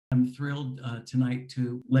thrilled tonight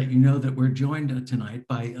to let you know that we're joined tonight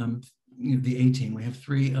by the A team. We have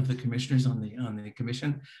three of the commissioners on the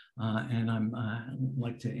commission, and I'm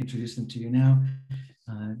like to introduce them to you now.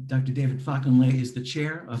 Dr. David Fakunle is the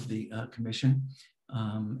chair of the commission.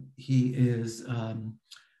 He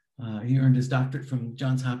earned his doctorate from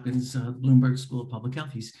Johns Hopkins Bloomberg School of Public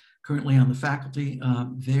Health. He's currently on the faculty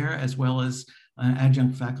there, as well as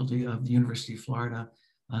adjunct faculty of the University of Florida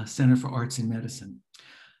Center for Arts and Medicine.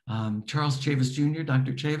 Charles Chavis Jr.,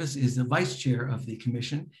 Dr. Chavis, is the vice chair of the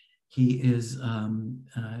commission. He is an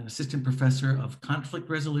assistant professor of conflict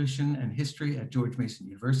resolution and history at George Mason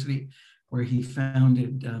University, where he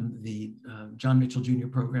founded the John Mitchell Jr.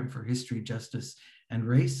 Program for History, Justice, and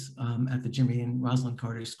Race at the Jimmy and Rosalind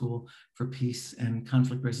Carter School for Peace and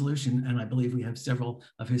Conflict Resolution. And I believe we have several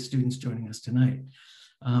of his students joining us tonight.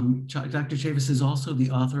 Dr. Chavis is also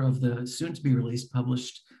the author of the soon to be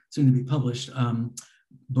published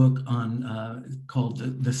book on called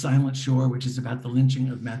The Silent Shore, which is about the lynching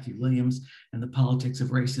of Matthew Williams and the politics of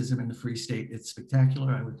racism in the Free State. It's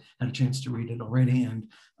spectacular. I had a chance to read it already, and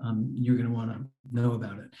you're going to want to know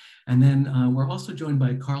about it. And then we're also joined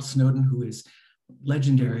by Carl Snowden, who is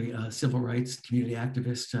legendary civil rights community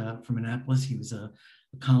activist from Annapolis. He was a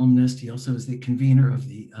columnist. He also is the convener of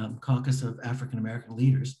the Caucus of African American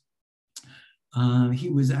Leaders. He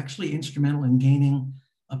was actually instrumental in gaining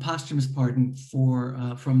a posthumous pardon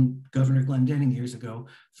from Governor Glendenning years ago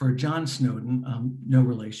for John Snowden, no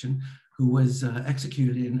relation, who was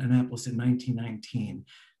executed in Annapolis in 1919.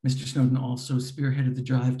 Mr. Snowden also spearheaded the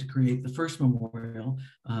drive to create the first memorial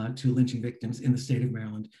to lynching victims in the state of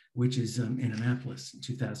Maryland, which is in Annapolis in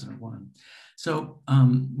 2001. So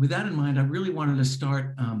with that in mind, I really wanted to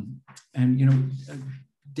start,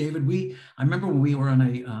 David, I remember when we were on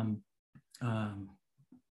a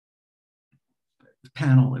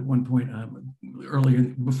panel at one point earlier,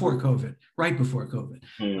 before COVID, right before COVID,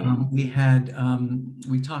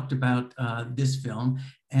 we talked about this film,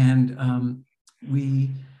 and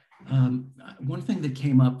one thing that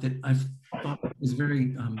came up that I thought was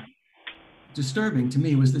very disturbing to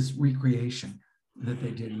me was this recreation that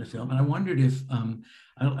they did in the film. And I wondered if,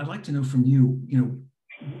 I'd like to know from you,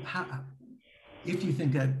 if you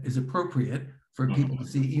think that is appropriate for people to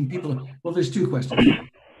see, well, there's two questions.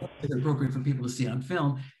 Is it appropriate for people to see on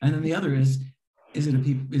film? And then the other is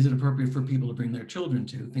it appropriate for people to bring their children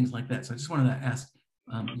to, things like that. So I just wanted to ask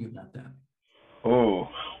you about that. Oh,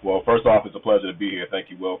 well, first off, it's a pleasure to be here. Thank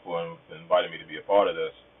you, Will, for inviting me to be a part of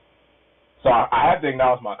this. So I have to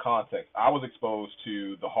acknowledge my context. I was exposed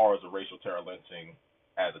to the horrors of racial terror lynching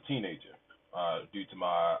as a teenager due to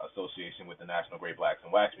my association with the National Great Blacks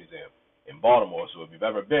and Wax Museum in Baltimore. So if you've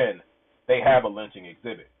ever been, they have a lynching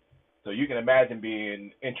exhibit. So you can imagine being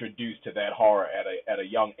introduced to that horror at a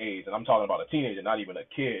young age, and I'm talking about a teenager, not even a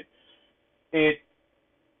kid.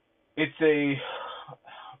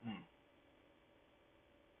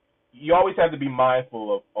 You always have to be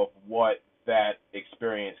mindful of what that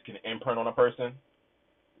experience can imprint on a person,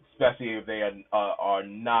 especially if they are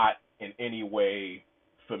not in any way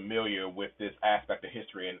familiar with this aspect of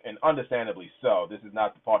history, and understandably so. This is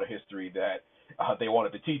not the part of history that they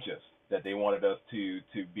wanted to teach us, that they wanted us to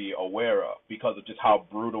be aware of, because of just how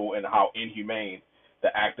brutal and how inhumane the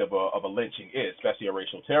act of a lynching is, especially a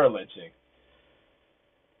racial terror lynching.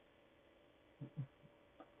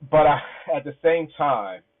 But at the same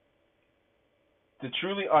time, to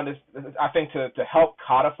truly understand, I think to help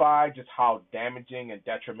codify just how damaging and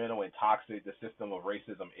detrimental and toxic the system of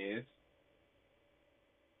racism is,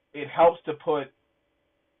 it helps to put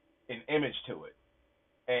an image to it.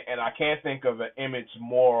 And I can't think of an image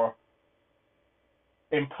more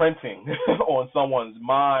imprinting on someone's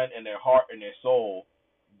mind and their heart and their soul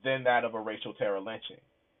than that of a racial terror lynching.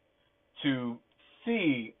 To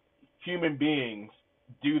see human beings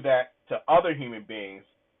do that to other human beings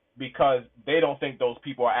because they don't think those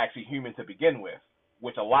people are actually human to begin with,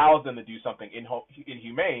 which allows them to do something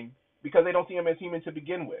inhumane because they don't see them as human to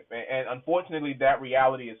begin with. And unfortunately, that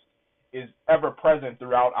reality is ever present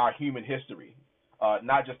throughout our human history,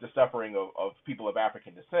 not just the suffering of people of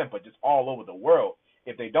African descent, but just all over the world.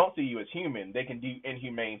 If they don't see you as human, they can do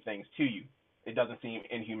inhumane things to you. It doesn't seem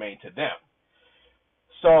inhumane to them.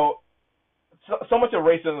 So much of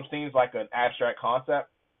racism seems like an abstract concept,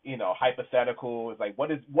 hypothetical. It's like, what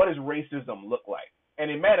does racism look like? And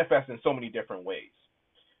it manifests in so many different ways.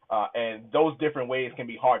 And those different ways can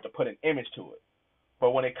be hard to put an image to it.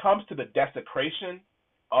 But when it comes to the desecration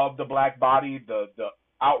of the black body, the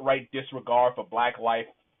outright disregard for black life,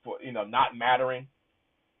 for not mattering,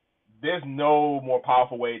 there's no more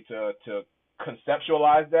powerful way to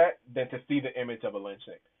conceptualize that than to see the image of a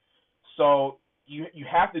lynching. So, you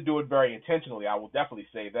have to do it very intentionally. I will definitely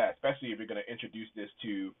say that, especially if you're going to introduce this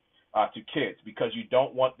to kids, because you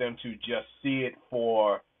don't want them to just see it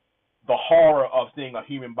for the horror of seeing a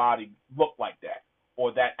human body look like that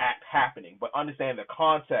or that act happening, but understand the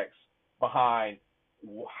context behind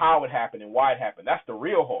how it happened and why it happened. That's the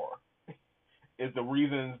real horror, is the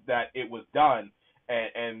reasons that it was done,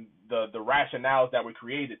 and the rationales that were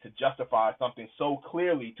created to justify something so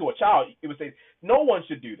clearly to a child. It would say no one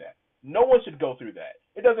should do that. No one should go through that.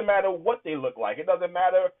 It doesn't matter what they look like. It doesn't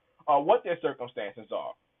matter what their circumstances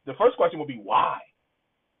are. The first question would be why?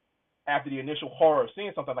 After the initial horror of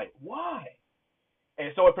seeing something, like, why?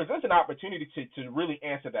 And so it presents an opportunity to really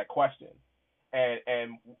answer that question.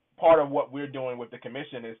 And part of what we're doing with the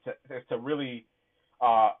commission is to really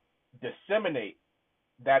disseminate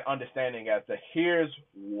that understanding as to here's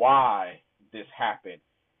why this happened,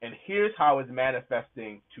 and here's how it's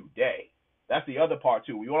manifesting today. That's the other part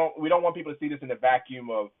too. We don't want people to see this in the vacuum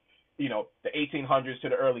of, the 1800s to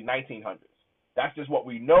the early 1900s. That's just what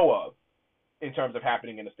we know of in terms of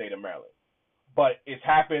happening in the state of Maryland. But it's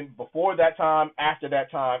happened before that time, after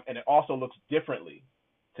that time, and it also looks differently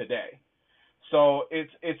today. So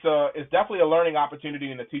it's definitely a learning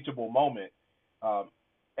opportunity and a teachable moment,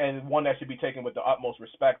 and one that should be taken with the utmost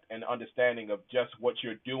respect and understanding of just what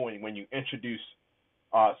you're doing when you introduce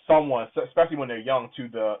someone, especially when they're young, to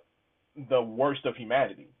the worst of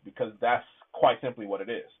humanity, because that's quite simply what it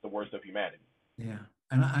is, the worst of humanity. Yeah,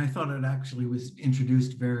 and I thought it actually was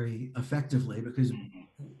introduced very effectively, because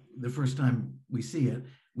the first time we see it,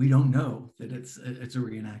 we don't know that it's a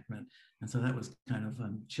reenactment, and so that was kind of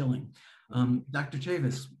chilling. Dr.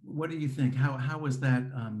 Chavis, what do you think? How was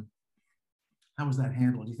that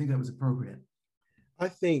handled? Do you think that was appropriate? I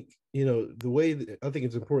think, the way that, I think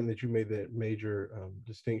it's important that you made that major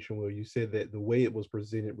distinction where you said that the way it was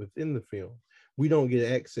presented within the film, we don't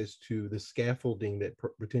get access to the scaffolding that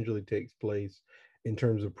potentially takes place in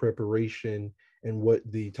terms of preparation and what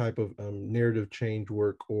the type of narrative change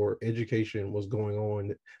work or education was going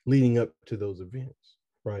on leading up to those events,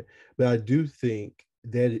 right? But I do think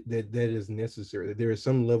that is necessary, that there is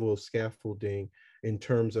some level of scaffolding in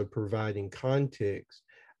terms of providing context.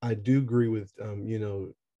 I do agree with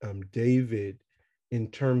David in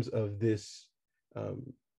terms of this.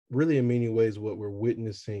 Really, in many ways, what we're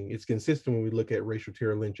witnessing, it's consistent when we look at racial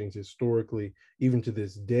terror lynchings historically, even to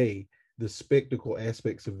this day, the spectacle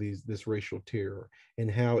aspects of this racial terror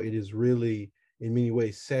and how it is really, in many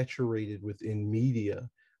ways, saturated within media,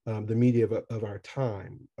 the media of our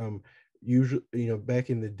time. Usually, back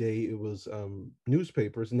in the day, it was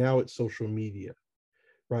newspapers. Now it's social media,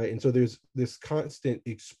 right? And so there's this constant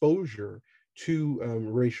exposure to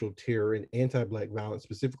racial terror and anti-Black violence,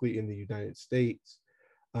 specifically in the United States.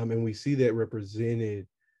 And we see that represented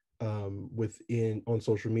on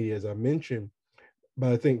social media, as I mentioned.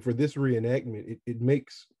 But I think for this reenactment, it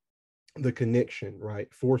makes the connection,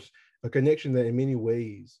 right? Force a connection that in many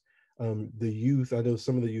ways, the youth, I know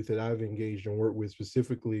some of the youth that I've engaged and worked with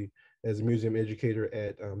specifically as a museum educator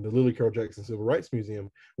at the Lily Carroll Jackson Civil Rights Museum,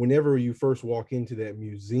 whenever you first walk into that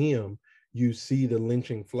museum, you see the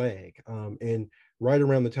lynching flag. And right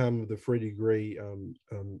around the time of the Freddie Gray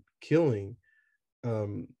killing,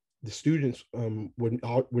 the students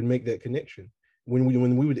would make that connection. When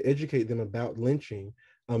we would educate them about lynching,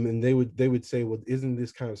 and they would say, well, isn't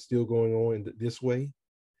this kind of still going on this way?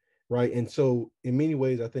 Right. And so in many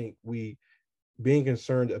ways, I think being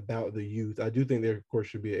concerned about the youth, I do think there, of course,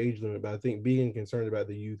 should be an age limit, but I think being concerned about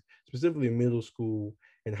the youth, specifically middle school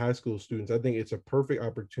and high school students, I think it's a perfect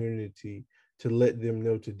opportunity to let them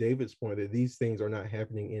know, to David's point, that these things are not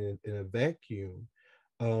happening in a vacuum,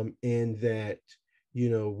 and that,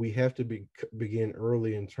 we have to begin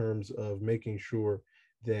early in terms of making sure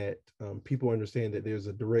that people understand that there's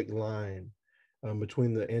a direct line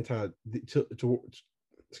between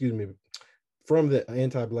from the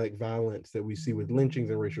anti-Black violence that we see with lynchings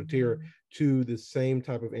and racial terror to the same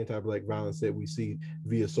type of anti-Black violence that we see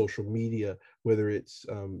via social media, whether it's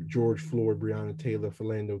George Floyd, Breonna Taylor,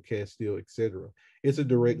 Philando Castile, etc. It's a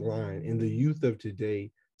direct line, and the youth of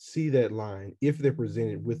today see that line if they're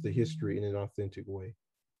presented with the history in an authentic way.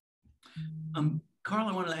 Carl,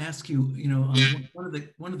 I wanted to ask you,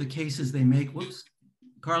 one of the cases they make. Whoops,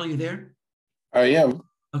 Carl, are you there? I am.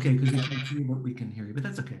 Okay, because we can't see you, but we can hear you. But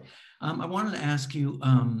that's okay. I wanted to ask you,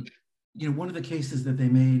 one of the cases that they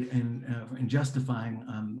made in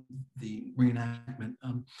justifying the reenactment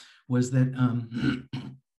was that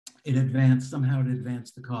it advanced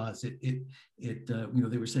the cause.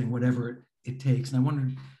 They were saying whatever it takes, and I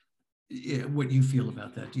wondered what you feel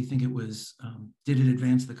about that. Do you think it was? Did it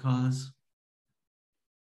advance the cause?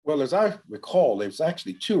 Well, as I recall, there was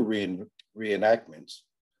actually two reenactments.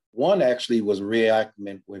 One actually was a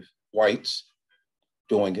reenactment with whites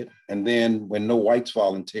doing it. And then when no whites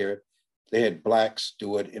volunteered, they had blacks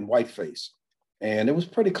do it in whiteface. And it was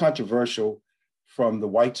pretty controversial from the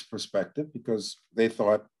whites' perspective because they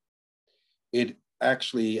thought it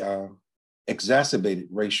actually exacerbated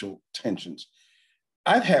racial tensions.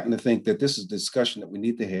 I happen to think that this is a discussion that we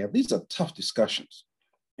need to have. These are tough discussions.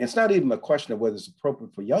 And it's not even a question of whether it's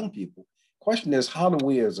appropriate for young people. The question is, how do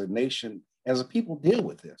we as a nation, as a people, deal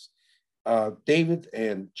with this? David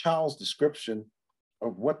and Charles' description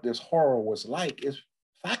of what this horror was like is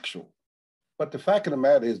factual. But the fact of the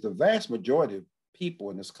matter is the vast majority of people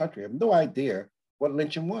in this country have no idea what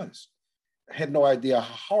lynching was, had no idea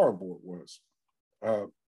how horrible it was.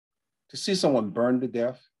 To see someone burned to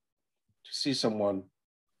death, to see someone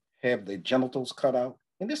have their genitals cut out,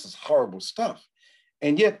 and this is horrible stuff.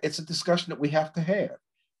 And yet it's a discussion that we have to have.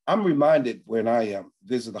 I'm reminded when I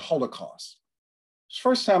visited the Holocaust, it's the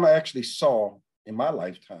first time I actually saw in my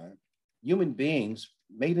lifetime human beings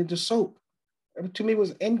made into soap. To me, it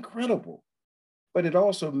was incredible. But it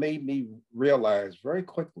also made me realize very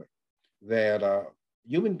quickly that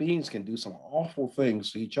human beings can do some awful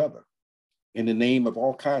things to each other in the name of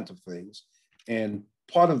all kinds of things. And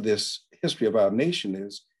part of this history of our nation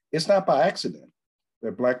is it's not by accident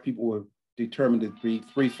that Black people were determined to be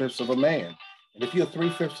 3/5 of a man. And if you're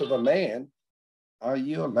 3/5 of a man,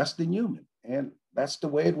 you're less than human. And that's the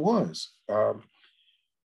way it was.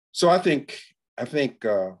 So I think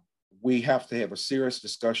we have to have a serious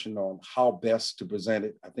discussion on how best to present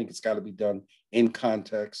it. I think it's got to be done in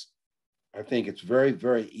context. I think it's very,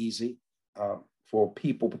 very easy for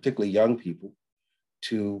people, particularly young people,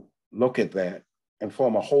 to look at that and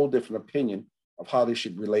form a whole different opinion of how they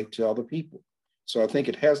should relate to other people. So I think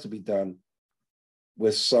it has to be done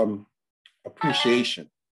with some appreciation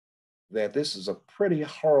that this is a pretty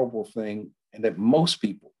horrible thing and that most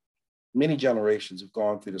people, many generations have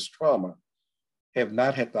gone through this trauma, have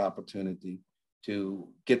not had the opportunity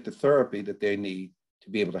to get the therapy that they need to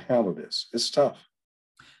be able to handle this. It's tough.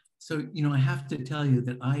 So, I have to tell you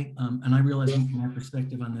that and I realize my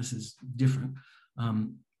perspective on this is different,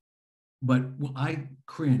 but I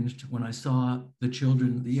cringed when I saw the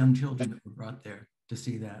young children that were brought there to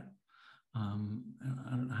see that. I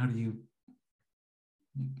don't know, how do you,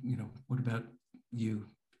 what about you,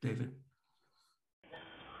 David?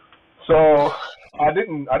 So I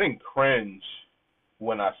didn't cringe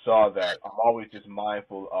when I saw that. I'm always just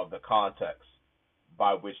mindful of the context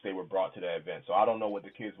by which they were brought to that event. So I don't know what the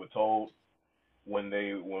kids were told when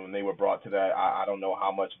they were brought to that. I don't know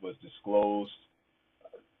how much was disclosed.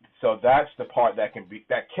 So that's the part that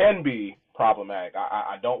can be problematic.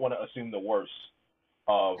 I don't want to assume the worst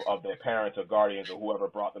of their parents or guardians or whoever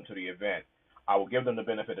brought them to the event. I will give them the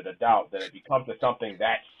benefit of the doubt that it becomes to something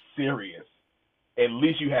that serious. At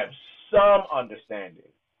least you have some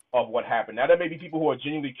understanding of what happened. Now, there may be people who are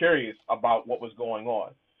genuinely curious about what was going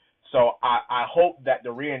on. So I hope that the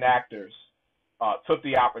reenactors took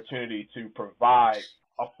the opportunity to provide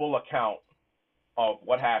a full account of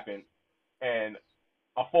what happened and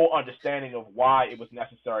a full understanding of why it was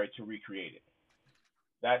necessary to recreate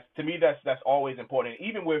it. To me, that's always important.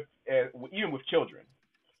 Even with children,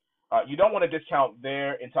 you don't want to discount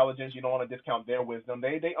their intelligence. You don't want to discount their wisdom.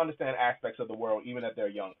 They understand aspects of the world even at their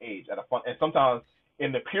young age, and sometimes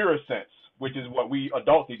in the purest sense, which is what we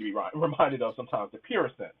adults need to be reminded of sometimes, the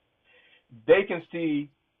purest sense. They can see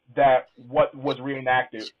that what was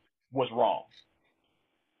reenacted was wrong.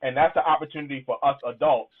 And that's the opportunity for us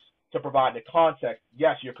adults to provide the context.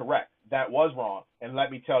 Yes, you're correct. That was wrong. And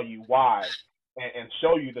let me tell you why and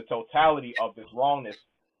show you the totality of this wrongness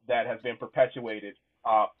that has been perpetuated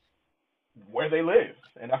where they live.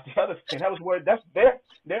 And that's the other thing. That's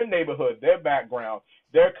their neighborhood, their background,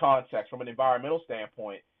 their context from an environmental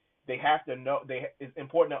standpoint. They have to know. It's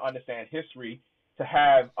important to understand history to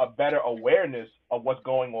have a better awareness of what's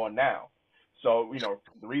going on now. So,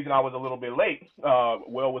 the reason I was a little bit late,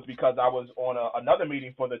 was because I was on another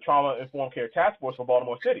meeting for the Trauma Informed Care Task Force for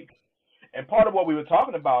Baltimore City. And part of what we were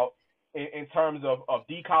talking about in terms of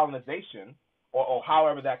decolonization or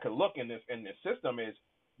however that could look in this system is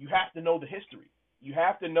you have to know the history. You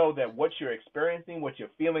have to know that what you're experiencing, what you're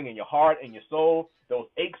feeling in your heart and your soul, those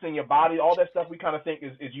aches in your body, all that stuff we kind of think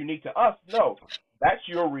is unique to us. No, that's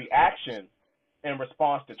your reaction in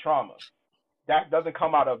response to trauma. That doesn't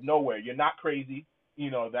come out of nowhere. You're not crazy.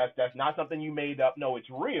 That's not something you made up. No, it's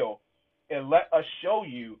real. And let us show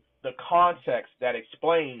you the context that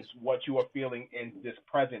explains what you are feeling in this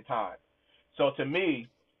present time. So to me,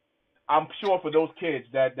 I'm sure for those kids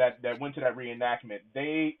that went to that reenactment,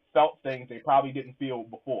 they felt things they probably didn't feel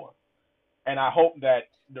before. And I hope that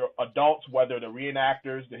the adults, whether the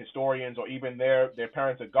reenactors, the historians, or even their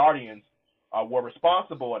parents or guardians, were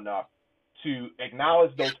responsible enough to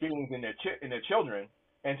acknowledge those feelings in their children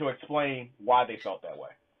and to explain why they felt that way.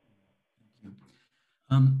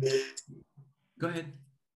 Go ahead.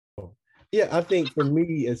 Yeah, I think for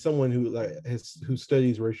me, as someone who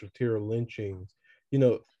studies racial terror lynchings, you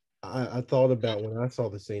know, I thought about, when I saw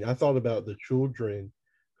the scene, I thought about the children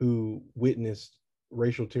who witnessed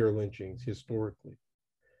racial terror lynchings historically,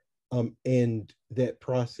 and that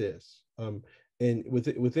process. And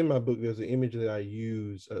within my book, there's an image that I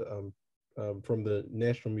use from the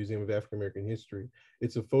National Museum of African American History.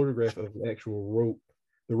 It's a photograph of the actual rope,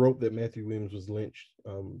 the rope that Matthew Williams was lynched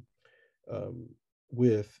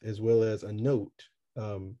with, as well as a note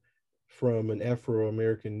from an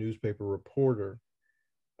Afro-American newspaper reporter,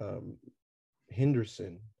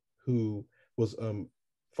 Henderson, who was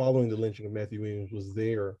following the lynching of Matthew Williams, was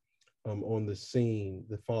there on the scene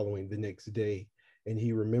the next day, and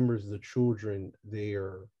he remembers the children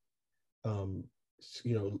there,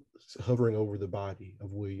 hovering over the body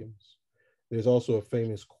of Williams. There's also a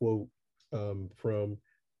famous quote from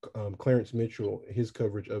Clarence Mitchell, his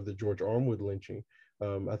coverage of the George Armwood lynching.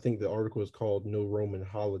 I think the article is called "No Roman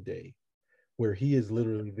Holiday," where he is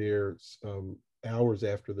literally there hours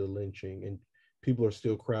after the lynching, and people are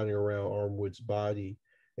still crowding around Armwood's body.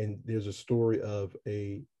 And there's a story of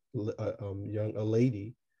a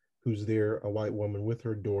lady who's there, a white woman with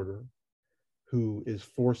her daughter, who is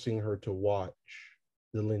forcing her to watch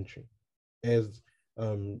the lynching. As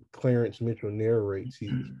Clarence Mitchell narrates,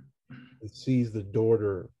 he sees the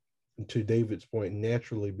daughter, to David's point,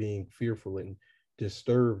 naturally being fearful and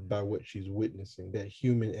disturbed by what she's witnessing, that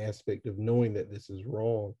human aspect of knowing that this is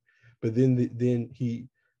wrong. But then he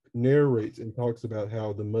narrates and talks about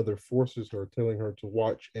how the mother forces her, telling her to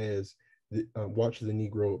watch the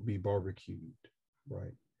Negro be barbecued,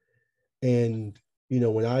 right? And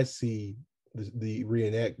when I see the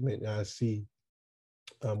reenactment, and I see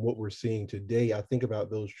what we're seeing today, I think about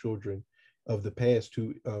those children of the past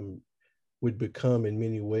who would become, in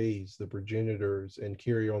many ways, the progenitors and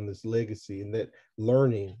carry on this legacy, and that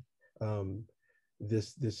learning,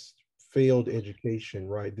 this failed education,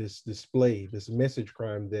 right? This display, this message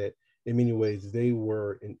crime that in many ways they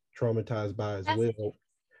were traumatized by as well.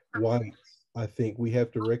 Whites, I think we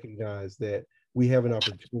have to recognize that we have an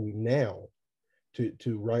opportunity now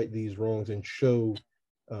to right these wrongs and show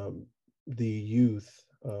the youth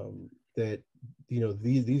that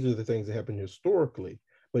these are the things that happen historically,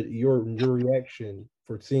 but your reaction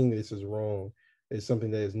for seeing this as wrong is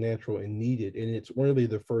something that is natural and needed. And it's really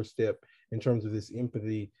the first step in terms of this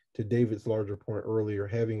empathy, to David's larger point earlier,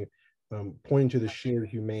 having pointing to the shared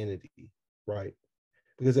humanity, right?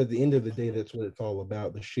 Because at the end of the day, that's what it's all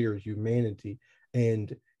about, the shared humanity.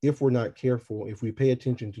 And if we're not careful, if we pay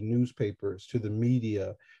attention to newspapers, to the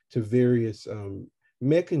media, to various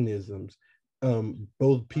mechanisms,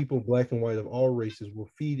 both people, Black and white, of all races, will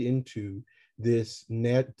feed into this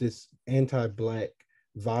anti-Black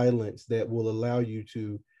violence that will allow you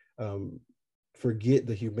to forget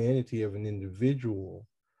the humanity of an individual,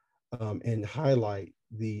 and highlight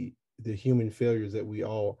the human failures that we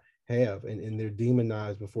all have, and they're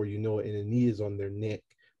demonized before you know it, and a knee is on their neck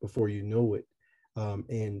before you know it,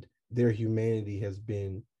 and their humanity has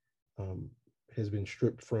been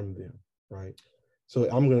stripped from them, right? So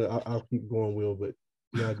I'll keep going, Will, but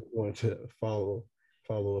I just wanted to follow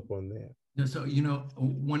up on that. So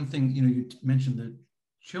one thing, you mentioned the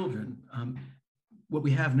children. What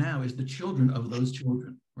we have now is the children of those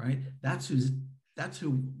children, right? That's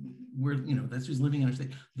who we're, that's who's living in our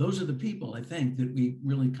state. Those are the people, I think, that we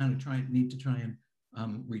really kind of need to try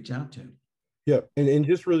and reach out to. Yeah, and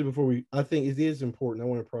just really before I think it is important, I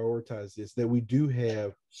want to prioritize this, that we do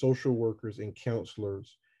have social workers and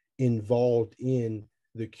counselors involved in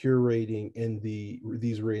the curating and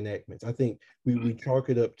these reenactments. I think we chalk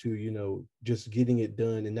it up to, just getting it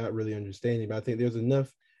done and not really understanding, but I think there's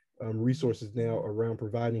enough resources now around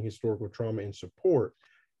providing historical trauma and support.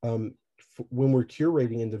 When we're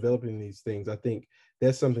curating and developing these things, I think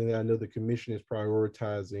that's something that I know the commission is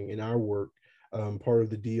prioritizing in our work. Part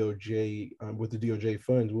of the DOJ, with the DOJ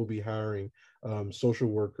funds, we'll be hiring social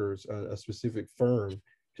workers, a specific firm,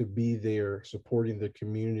 to be there supporting the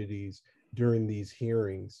communities during these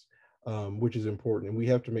hearings, which is important. And we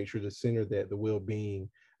have to make sure to center that, the well-being,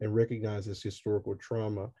 and recognize this historical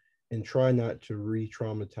trauma, and try not to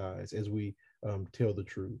re-traumatize as we tell the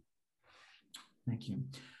truth. Thank you.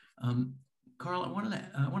 Carl, I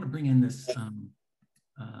want to bring in this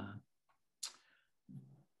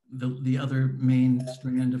the other main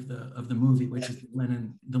strand of the movie, which is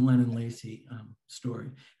the Lennon Lacey story.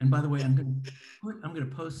 And by the way, I'm going to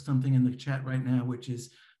post something in the chat right now, which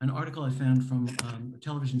is an article I found from a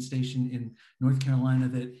television station in North Carolina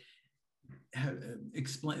that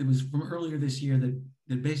it was from earlier this year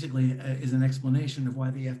that basically is an explanation of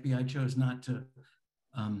why the FBI chose not to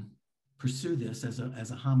pursue this as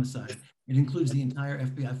a homicide. It includes the entire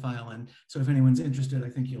FBI file, and so if anyone's interested, I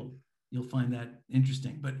think you'll find that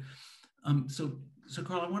interesting. But so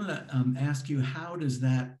Carl, I wanted to ask you, how does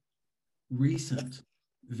that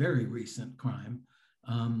very recent crime,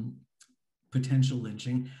 potential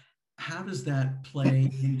lynching, how does that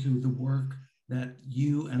play into the work that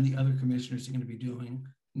you and the other commissioners are going to be doing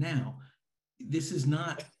now? This is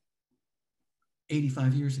not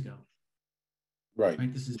 85 years ago.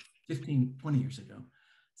 Right. This is 15, 20 years ago.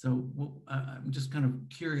 So I'm just kind of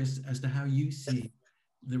curious as to how you see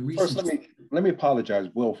the recent. First, let me apologize,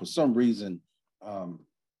 Will. For some reason, I'm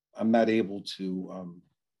not able to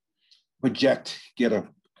get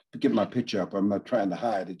my picture up. I'm not trying to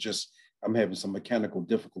hide. It just, I'm having some mechanical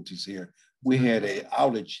difficulties here. We had an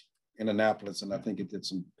outage in Annapolis, and I think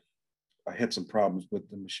I had some problems with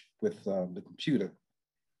the computer.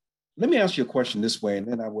 Let me ask you a question this way, and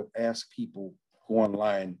then I would ask people who are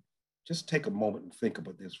online, just take a moment and think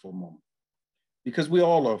about this for a moment. Because we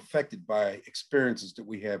all are affected by experiences that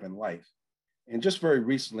we have in life. And just very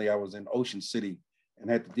recently, I was in Ocean City and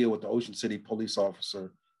had to deal with the Ocean City police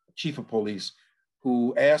officer, chief of police,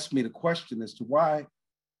 who asked me the question as to why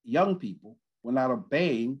young people were not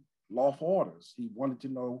obeying lawful orders. He wanted to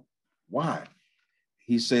know why.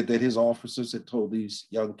 He said that his officers had told these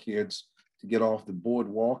young kids to get off the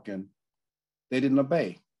boardwalk and they didn't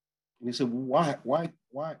obey. And he said, well,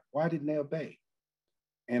 why didn't they obey?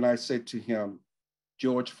 And I said to him,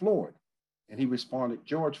 George Floyd. And he responded,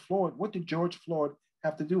 George Floyd? What did George Floyd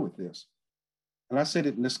have to do with this? And I said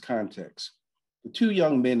it in this context. The two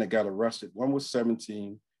young men that got arrested, one was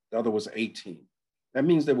 17, the other was 18. That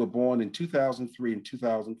means they were born in 2003 and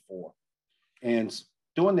 2004. And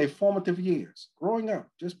during their formative years, growing up,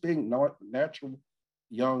 just being natural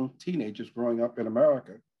young teenagers growing up in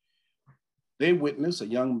America, they witnessed a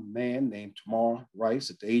young man named Tamar Rice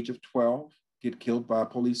at the age of 12 get killed by a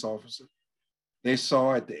police officer. They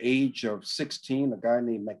saw at the age of 16, a guy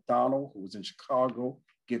named McDonald, who was in Chicago,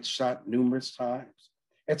 get shot numerous times.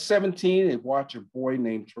 At 17, they watched a boy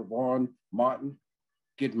named Trayvon Martin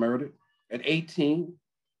get murdered. At 18,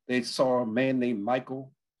 they saw a man named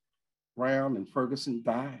Michael Brown in Ferguson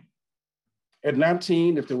die. At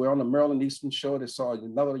 19, if they were on the Marilyn Easton show, they saw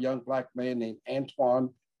another young Black man named Antoine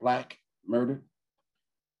Black murdered.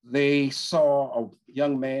 They saw a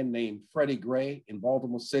young man named Freddie Gray in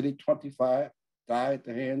Baltimore City, 25, died at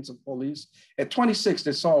the hands of police. At 26,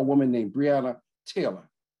 they saw a woman named Breonna Taylor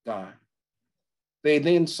die. They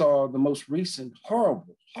then saw the most recent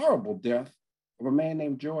horrible, horrible death of a man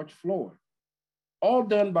named George Floyd, all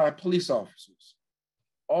done by police officers,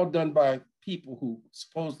 all done by people who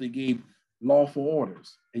supposedly gave lawful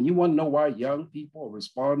orders. And you want to know why young people are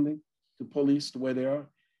responding to police the way they are?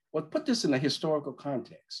 Well, put this in a historical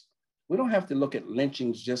context. We don't have to look at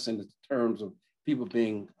lynchings just in the terms of people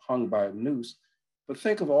being hung by a noose, but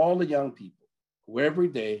think of all the young people who every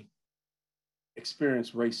day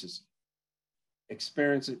experience racism,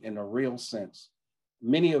 experience it in a real sense.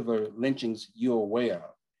 Many of the lynchings you're aware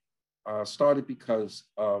of started because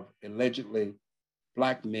of allegedly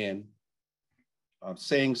Black men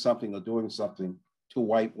saying something or doing something to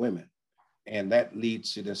white women. And that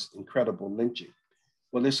leads to this incredible lynching.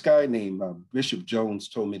 Well, this guy named Bishop Jones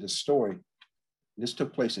told me this story. This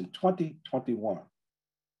took place in 2021,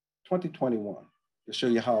 to show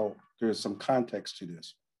you how there's some context to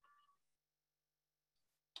this.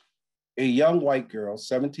 A young white girl,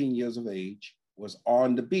 17 years of age, was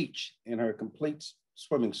on the beach in her complete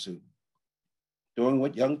swimming suit, doing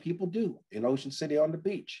what young people do in Ocean City on the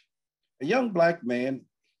beach. A young Black man,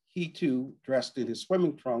 he too, dressed in his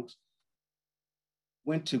swimming trunks,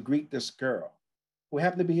 went to greet this girl, who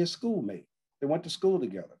happened to be his schoolmate. They went to school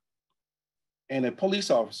together. And a police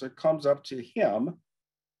officer comes up to him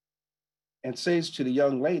and says to the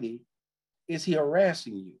young lady, is he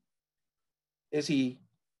harassing you? Is he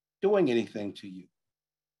doing anything to you?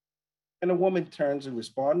 And the woman turns and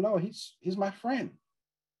responds, no, he's my friend.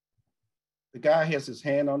 The guy has his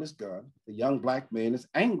hand on his gun. The young Black man is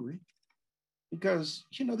angry because,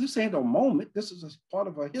 this ain't a moment. This is a part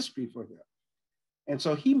of a history for him. And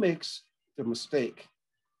so he makes the mistake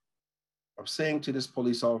of saying to this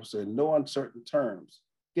police officer in no uncertain terms,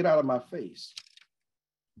 get out of my face.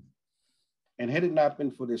 And had it not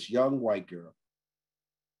been for this young white girl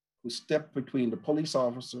who stepped between the police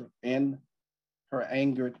officer and her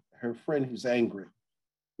friend who's angry.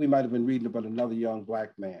 We might have been reading about another young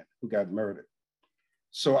Black man who got murdered.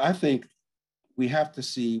 So I think we have to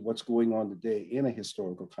see what's going on today in a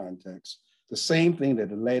historical context. The same thing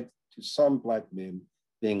that led to some Black men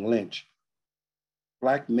being lynched.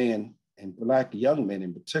 Black men and Black young men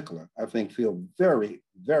in particular, I think, feel very,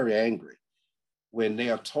 very angry when they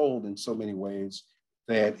are told in so many ways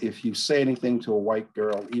that if you say anything to a white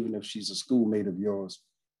girl, even if she's a schoolmate of yours,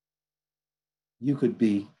 you could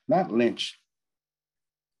be not lynched,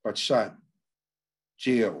 but shot,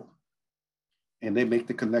 jailed. And they make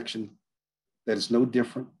the connection that it's no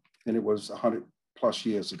different than it was 100 plus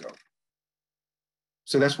years ago.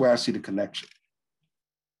 So that's where I see the connection.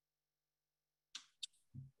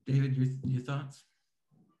 David, your thoughts?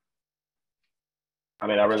 I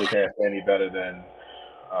mean, I really can't say any better than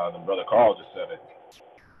Brother Carl just said it.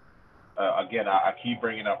 Again, I keep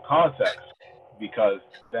bringing up context because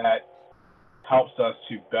that helps us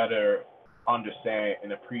to better understand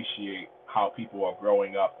and appreciate how people are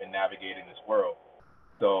growing up and navigating this world.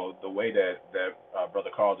 So the way that Brother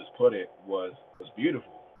Carl just put it was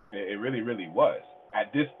beautiful. It really, really was.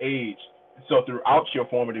 At this age, so throughout your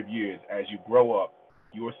formative years, as you grow up,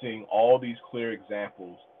 you are seeing all these clear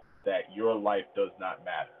examples that your life does not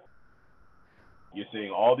matter. You're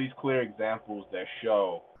seeing all these clear examples that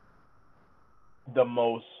show the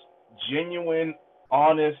most genuine,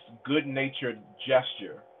 honest, good-natured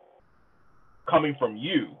gesture coming from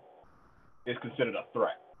you is considered a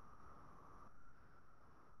threat.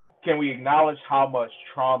 Can we acknowledge how much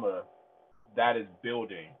trauma that is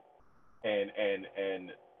building and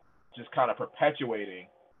just kind of perpetuating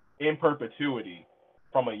in perpetuity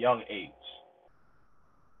from a young age?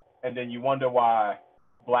 And then you wonder why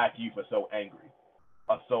Black youth are so angry,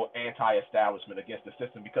 are so anti-establishment against the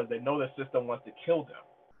system, because they know the system wants to kill them.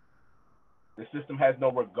 The system has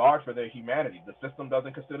no regard for their humanity. The system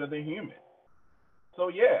doesn't consider them human. So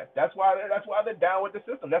yeah, that's why they're down with the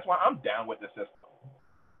system. That's why I'm down with the system.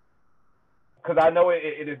 Because I know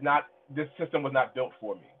it is not, this system was not built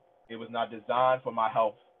for me. It was not designed for my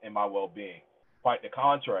health and my well-being. Quite the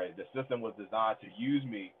contrary, the system was designed to use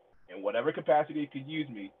me in whatever capacity it could use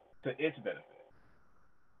me to its benefit.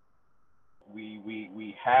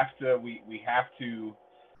 We have to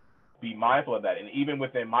be mindful of that. And even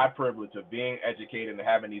within my privilege of being educated and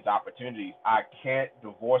having these opportunities, I can't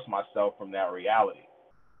divorce myself from that reality.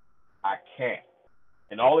 I can't.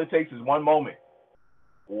 And all it takes is one moment,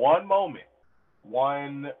 one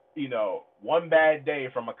bad day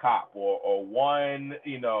from a cop, or one,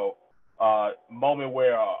 moment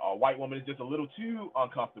where a white woman is just a little too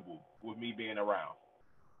uncomfortable with me being around.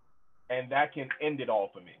 And that can end it all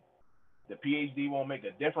for me. The Ph.D. won't make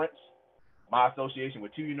a difference. My association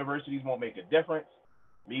with 2 universities won't make a difference.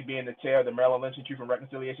 Me being the chair of the Maryland Lynching, Truth and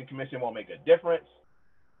Reconciliation Commission won't make a difference.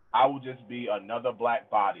 I will just be another Black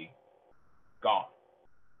body gone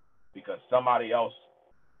because somebody else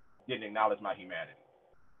didn't acknowledge my humanity.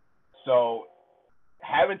 So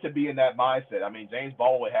having to be in that mindset, I mean, James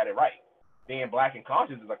Baldwin had it right. Being Black and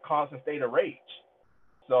conscious is a constant state of rage.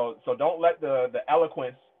 So don't let the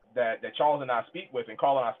eloquence that Charles and I speak with and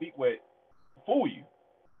Carl and I speak with fool you.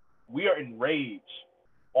 We are enraged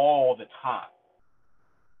all the time.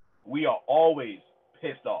 We are always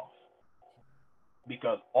pissed off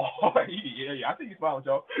because I see you smiling,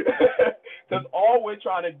 Joe. Because all we're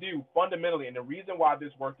trying to do fundamentally, and the reason why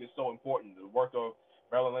this work is so important, the work of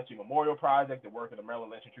Maryland Lynching Memorial Project, the work of the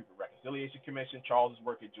Maryland Lynching Truth and Reconciliation Commission, Charles's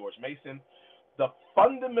work at George Mason, the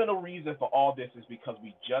fundamental reason for all this is because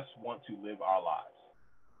we just want to live our lives.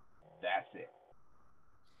 That's it.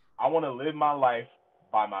 I want to live my life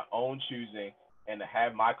by my own choosing and to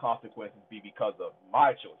have my consequences be because of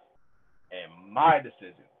my choice and my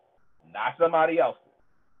decision, not somebody else's.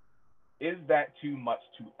 Is that too much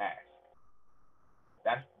to ask?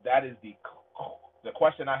 That is the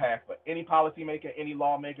question I have for any policymaker, any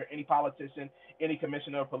lawmaker, any politician, any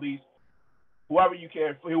commissioner of police, whoever you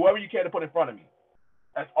care to put in front of me.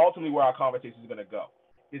 That's ultimately where our conversation is going to go.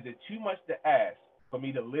 Is it too much to ask for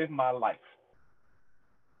me to live my life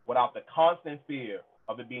without the constant fear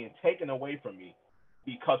of it being taken away from me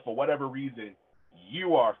because for whatever reason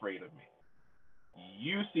you are afraid of me?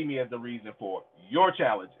 You see me as the reason for your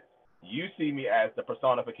challenges. You see me as the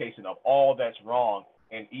personification of all that's wrong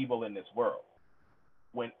and evil in this world.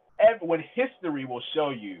 When history will show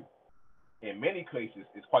you, in many cases,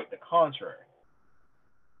 it's quite the contrary.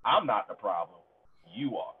 I'm not the problem.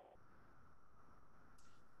 You are.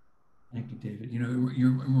 Thank you, David.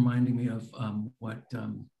 You're reminding me of what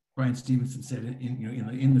Brian Stevenson said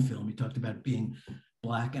in the film. He talked about being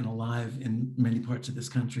Black and alive in many parts of this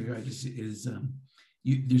country, right,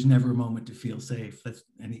 there's never a moment to feel safe.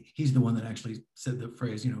 He's the one that actually said the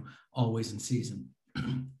phrase, always in season.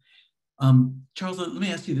 Charles, let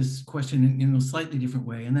me ask you this question in a slightly different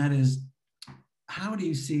way, and that is, how do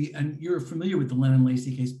you see, and you're familiar with the Lennon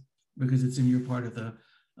Lacy case because it's in your part of the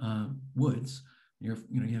woods, you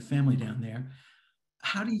have family down there.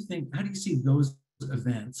 How do you see those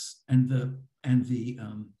events and the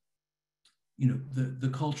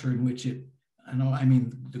culture in which it, I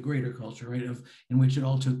mean the greater culture, right, in which it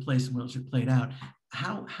all took place and which it played out.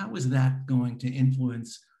 How is that going to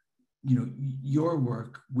influence, your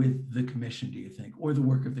work with the commission, do you think, or the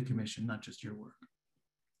work of the commission, not just your work?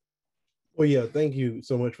 Well, yeah, thank you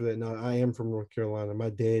so much for that. Now, I am from North Carolina. My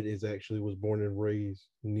dad was born and raised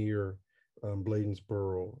near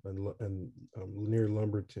Bladensboro and near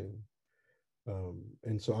Lumberton.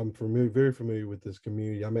 And so I'm very familiar with this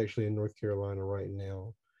community. I'm actually in North Carolina right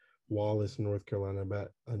now, Wallace, North Carolina, about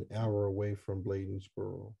an hour away from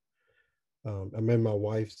Bladensboro. I'm in my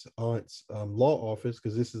wife's aunt's law office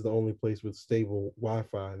because this is the only place with stable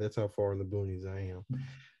Wi-Fi. That's how far in the boonies I am.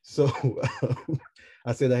 So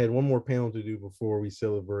I said I had one more panel to do before we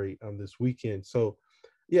celebrate this weekend. So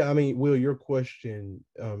yeah, I mean, Will, your question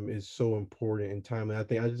is so important and timely. I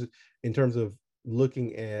think in terms of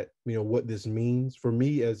looking at, what this means for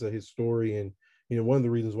me as a historian, one of the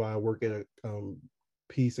reasons why I work at a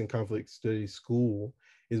peace and conflict studies school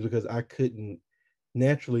is because I couldn't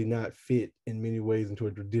naturally not fit in many ways into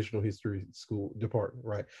a traditional history school department,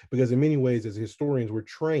 right? Because in many ways, as historians, we're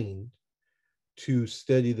trained to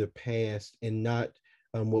study the past and not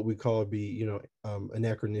what we call be,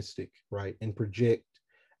 anachronistic, right? And project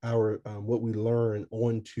our what we learn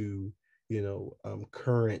onto,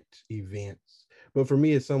 current events. But for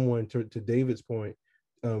me, as someone, to David's point,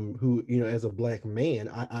 who, as a Black man,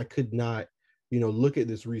 I could not, look at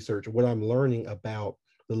this research, what I'm learning about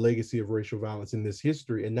the legacy of racial violence in this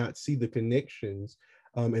history and not see the connections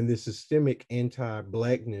and this systemic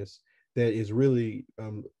anti-Blackness that is really,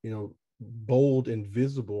 bold and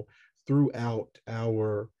visible throughout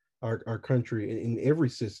our country in every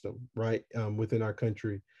system, right, within our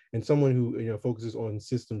country. And someone who focuses on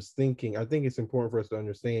systems thinking, I think it's important for us to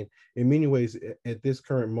understand, in many ways, at this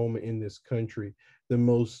current moment in this country, the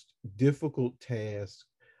most difficult task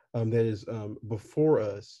that is before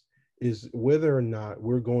us is whether or not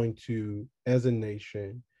we're going to, as a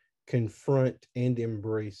nation, confront and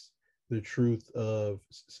embrace the truth of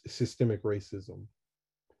systemic racism,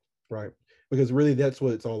 right? Because really that's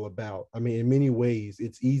what it's all about. I mean, in many ways,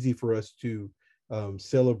 it's easy for us to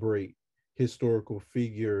celebrate historical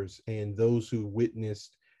figures and those who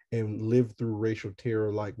witnessed and lived through racial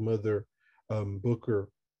terror like Mother Booker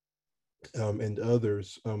and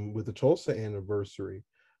others with the Tulsa anniversary.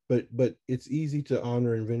 But it's easy to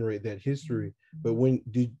honor and venerate that history. But when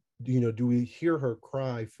do we hear her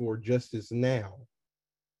cry for justice now?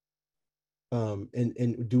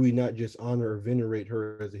 And do we not just honor or venerate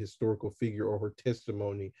her as a historical figure or her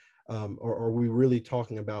testimony? Or are we really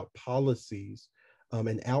talking about policies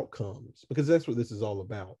and outcomes? Because that's what this is all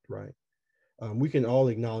about, right? We can all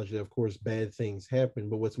acknowledge that, of course, bad things happen,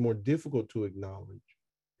 but what's more difficult to acknowledge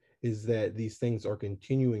is that these things are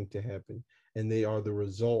continuing to happen, and they are the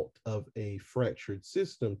result of a fractured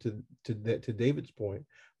system to David's point,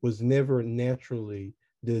 was never naturally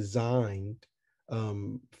designed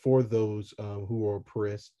for those who are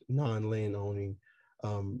oppressed, non-land owning.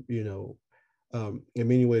 In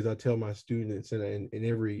many ways, I tell my students, and in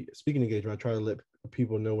every speaking engagement, I try to let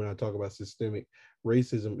people know when I talk about systemic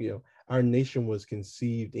racism, our nation was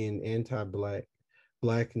conceived in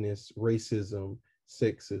Blackness, racism,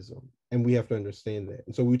 sexism. And we have to understand that.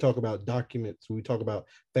 And so we talk about documents, we talk about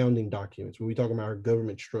founding documents, when we talk about our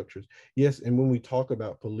government structures. Yes, and when we talk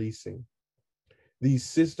about policing, these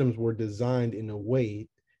systems were designed in a way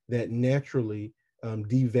that naturally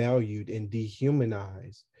devalued and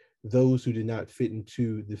dehumanized those who did not fit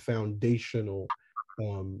into the foundational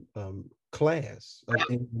class of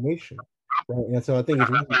information. Right? And so I think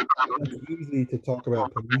it's easy to talk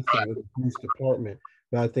about policing with the police department,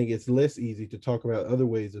 but I think it's less easy to talk about other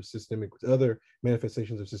ways of other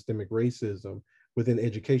manifestations of systemic racism within the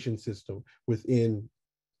education system, within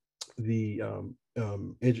the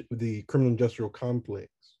criminal industrial complex,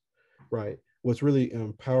 right? What's really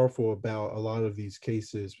powerful about a lot of these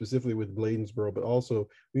cases, specifically with Bladensboro, but also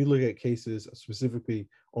we look at cases specifically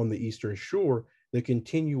on the Eastern Shore, the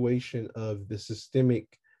continuation of the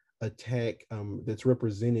systemic attack that's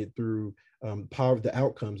represented through the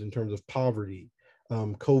outcomes in terms of poverty,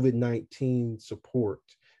 COVID-19 support,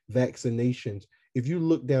 vaccinations. If you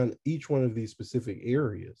look down each one of these specific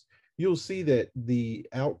areas, you'll see that the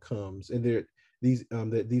outcomes and that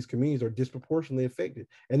these communities are disproportionately affected,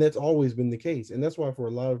 and that's always been the case. And that's why for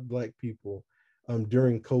a lot of Black people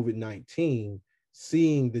during COVID-19,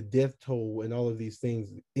 seeing the death toll and all of these things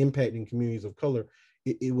impacting communities of color,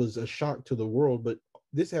 it was a shock to the world. But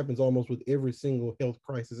this happens almost with every single health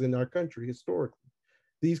crisis in our country historically.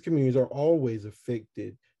 These communities are always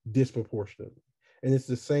affected disproportionately. And it's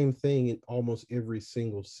the same thing in almost every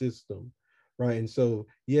single system, right? And so,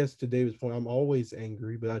 yes, to David's point, I'm always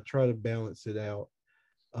angry, but I try to balance it out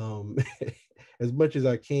um, as much as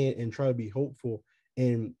I can and try to be hopeful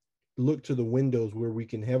and look to the windows where we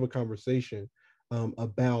can have a conversation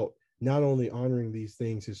about not only honoring these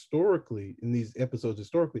things historically in these episodes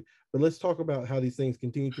historically, but let's talk about how these things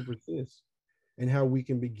continue to persist and how we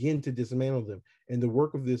can begin to dismantle them. And the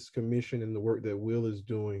work of this commission and the work that Will is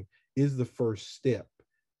doing is the first step.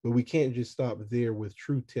 But we can't just stop there with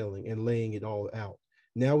truth telling and laying it all out.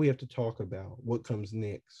 Now we have to talk about what comes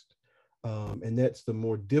next. And that's the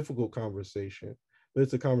more difficult conversation, but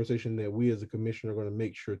it's a conversation that we as a commission are going to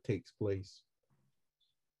make sure takes place.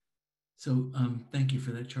 So thank you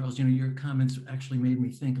for that, Charles. You know, your comments actually made me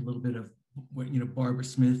think a little bit of what, you know, Barbara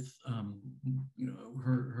Smith, you know,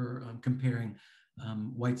 her comparing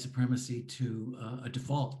white supremacy to a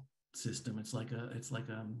default system. It's like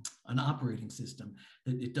an operating system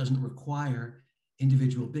that it doesn't require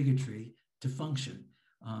individual bigotry to function.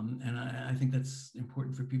 And I think that's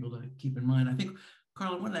important for people to keep in mind. I think,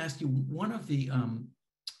 Carl, I want to ask you, one of the,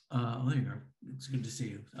 there you are, it's good to see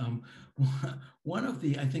you. One of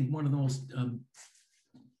the most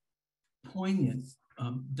poignant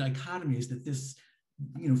dichotomies that this,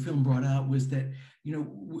 you know, film brought out was that, you know,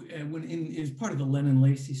 when is part of the Lennon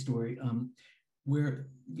Lacey story, where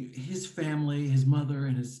his family, his mother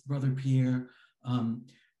and his brother Pierre,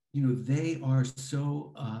 you know, they are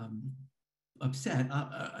so upset,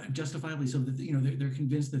 justifiably so, that, you know, they're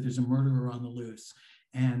convinced that there's a murderer on the loose,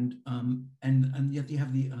 and yet you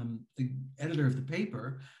have the editor of the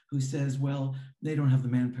paper who says, well, they don't have the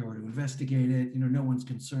manpower to investigate it. You know, no one's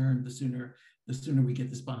concerned. The sooner we get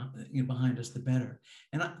this behind us, the better.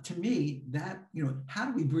 And to me, that, you know, how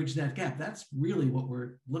do we bridge that gap? That's really what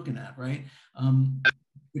we're looking at, right?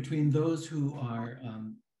 Between those who are,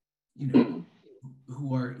 you know,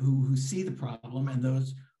 who see the problem and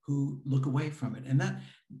those who look away from it. And that,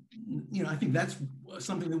 you know, I think that's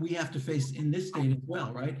something that we have to face in this state as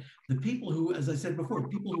well, right? The people who, as I said before,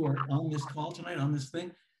 people who are on this call tonight, on this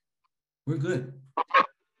thing, we're good.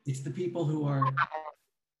 It's the people who are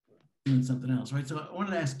doing something else, right? So I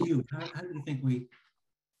wanted to ask you, how do you think we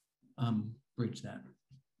bridge that?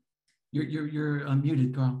 You're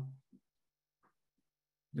muted, Carl.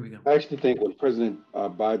 There we go. I actually think when President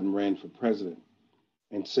Biden ran for president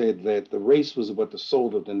and said that the race was what the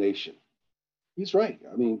soul of the nation, he's right.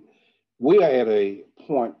 I mean, we are at a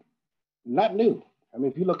point, not new. I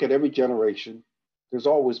mean, if you look at every generation, there's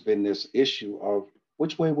always been this issue of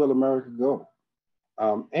which way will America go?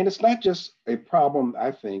 And it's not just a problem,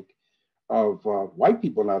 I think, of white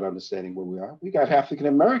people not understanding where we are. We got African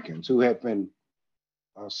Americans who have been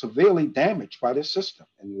severely damaged by this system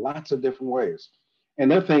in lots of different ways. And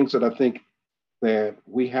there are things that I think that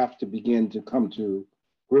we have to begin to come to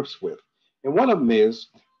grips with. And one of them is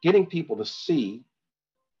getting people to see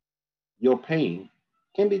your pain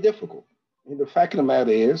can be difficult. And the fact of the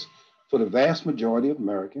matter is, for the vast majority of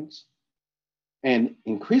Americans, and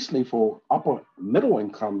increasingly for upper middle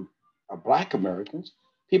income Black Americans,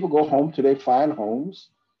 people go home to their fine homes,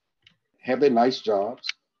 have their nice jobs,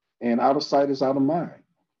 and out of sight is out of mind.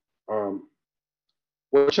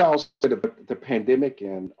 What Charles said about the pandemic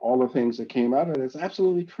and all the things that came out of it is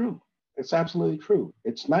absolutely true. It's absolutely true.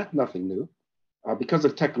 It's not nothing new. Because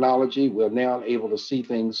of technology, we're now able to see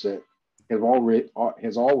things that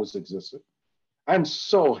has always existed. I'm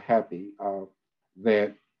so happy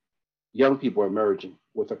that young people are emerging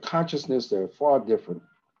with a consciousness that are far different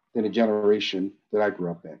than the generation that I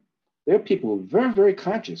grew up in. There are people who are very, very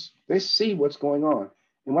conscious. They see what's going on.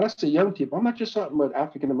 And when I say young people, I'm not just talking about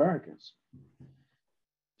African Americans.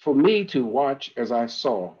 For me to watch, as I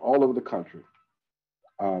saw all over the country,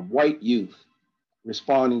 white youth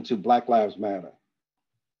responding to Black Lives Matter.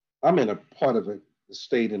 I'm in a part of the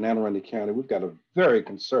state in Anne Arundel County. We've got a very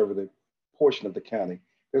conservative portion of the county.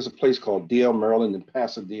 There's a place called Dale, Maryland in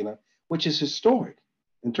Pasadena, which is historic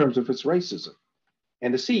in terms of its racism.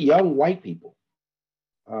 And to see young white people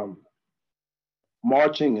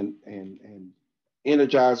marching and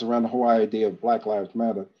energized around the whole idea of Black Lives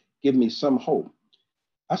Matter give me some hope.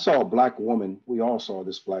 I saw a Black woman. We all saw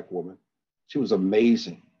this Black woman. She was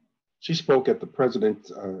amazing. She spoke at the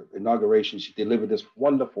president's inauguration. She delivered this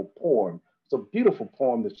wonderful poem. It's a beautiful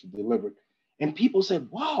poem that she delivered. And people said,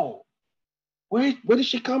 wow, where did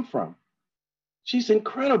she come from? She's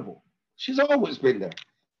incredible. She's always been there.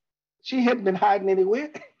 She hadn't been hiding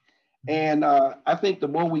anywhere. And I think the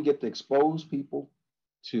more we get to expose people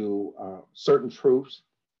to certain truths,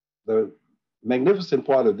 the magnificent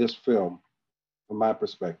part of this film, from my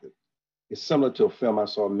perspective, is similar to a film I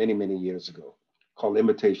saw many, many years ago called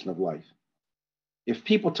Imitation of Life. If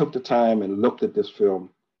people took the time and looked at this film,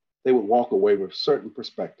 they would walk away with certain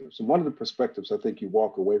perspectives. And one of the perspectives I think you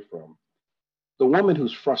walk away from, the woman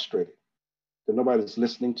who's frustrated, that nobody's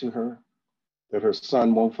listening to her, that her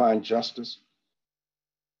son won't find justice,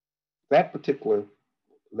 that particular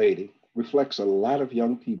lady reflects a lot of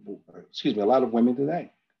young people, a lot of women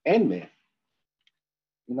today and men.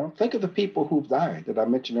 You know, think of the people who've died that I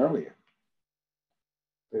mentioned earlier,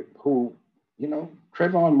 who, you know,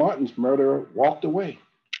 Trayvon Martin's murderer walked away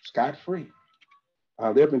scot-free.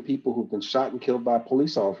 There have been people who've been shot and killed by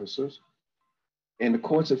police officers, and the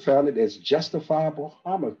courts have found it as justifiable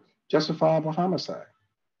homicide.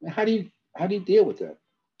 Now, how do you deal with that?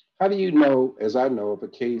 How do you know, as I know of a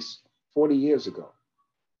case 40 years ago,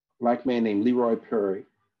 a black man named Leroy Perry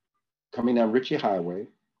coming down Ritchie Highway,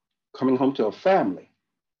 coming home to a family,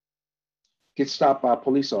 gets stopped by a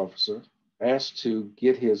police officer, asked to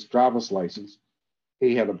get his driver's license.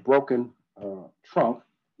 He had a broken trunk.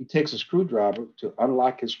 He takes a screwdriver to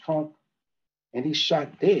unlock his trunk, and he's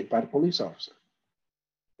shot dead by the police officer.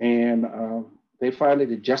 And they find it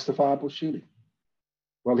a justifiable shooting.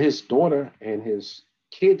 Well, his daughter and his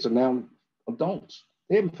kids are now adults.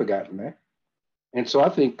 They haven't forgotten that. And so I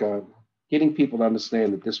think getting people to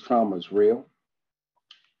understand that this trauma is real,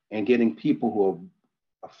 and getting people who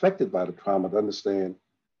are affected by the trauma to understand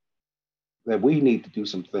that we need to do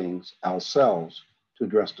some things ourselves to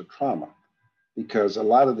address the trauma. Because a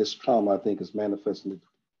lot of this trauma, I think, is manifesting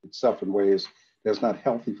itself in ways that's not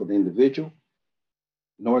healthy for the individual,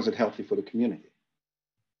 nor is it healthy for the community.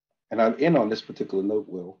 And I'll end on this particular note,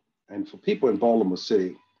 Will, and for people in Baltimore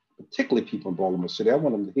City, particularly people in Baltimore City, I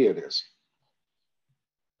want them to hear this.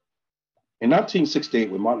 In 1968,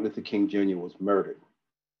 when Martin Luther King Jr. was murdered,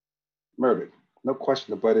 no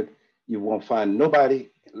question about it, you won't find nobody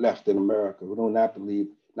left in America who do not believe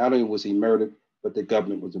not only was he murdered, but the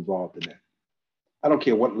government was involved in that. I don't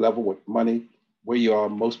care what level, what money, where you are,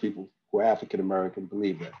 most people who are African-American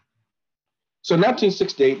believe that. So in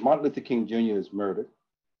 1968, Martin Luther King Jr. is murdered.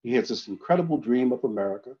 He has this incredible dream of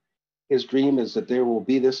America. His dream is that there will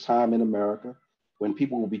be this time in America when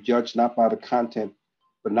people will be judged not by the content,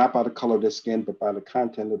 but not by the color of their skin, but by the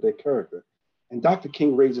content of their character. And Dr.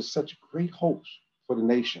 King raises such great hopes for the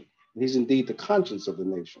nation. And he's indeed the conscience of the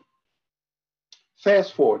nation.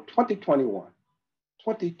 Fast forward, 2021.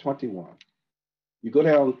 You go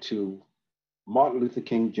down to Martin Luther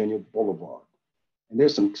King Jr. Boulevard, and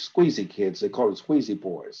there's some squeezy kids, they call it squeezy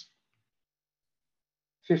boys,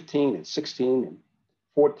 15 and 16 and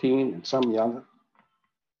 14 and some younger.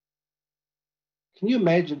 Can you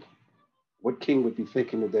imagine what King would be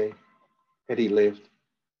thinking today had he lived?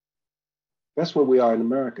 That's where we are in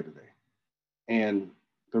America today. And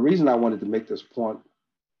the reason I wanted to make this point,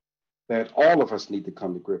 that all of us need to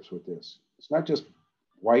come to grips with this. It's not just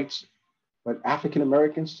whites, but African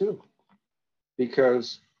Americans too.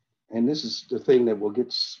 Because, and this is the thing that will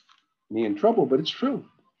get me in trouble, but it's true.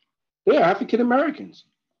 There are African Americans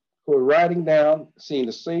who are riding down, seeing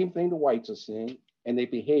the same thing the whites are seeing, and their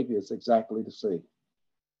behavior is exactly the same.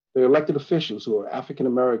 There are elected officials who are African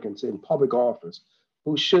Americans in public office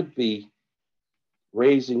who should be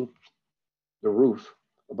raising the roof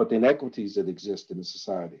about the inequities that exist in the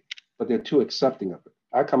society, but they're too accepting of it.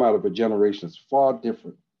 I come out of a generation that's far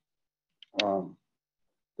different.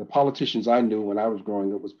 The politicians I knew when I was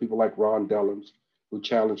growing up was people like Ron Dellums, who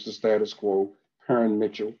challenged the status quo, Perrin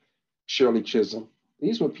Mitchell, Shirley Chisholm.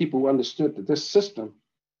 These were people who understood that this system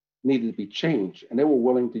needed to be changed, and they were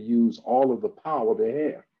willing to use all of the power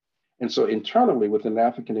they have. And so internally within the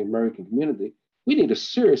African American community, we need a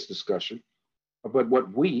serious discussion about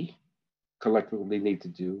what we collectively need to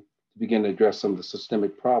do to begin to address some of the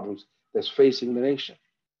systemic problems that's facing the nation.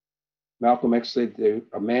 Malcolm X said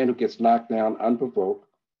a man who gets knocked down unprovoked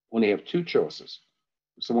only have two choices.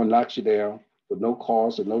 If someone knocks you down for no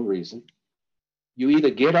cause or no reason, you either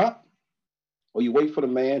get up or you wait for the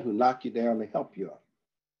man who knocked you down to help you up.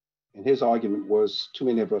 And his argument was too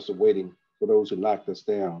many of us are waiting for those who knocked us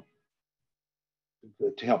down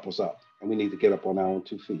to help us up. And we need to get up on our own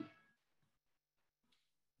 2 feet.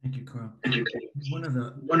 Thank you, Carl. One of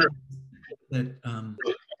the that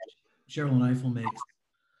Cheryl and Eiffel makes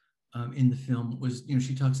in the film was,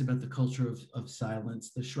 she talks about the culture of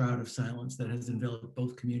silence, the shroud of silence that has enveloped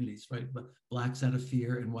both communities, right? But blacks out of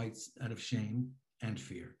fear and whites out of shame and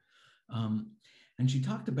fear. And she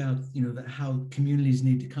talked about, how communities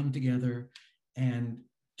need to come together and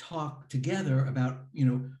talk together about,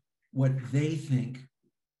 what they think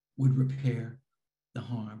would repair the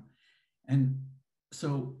harm. And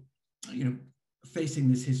so, facing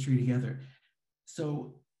this history together.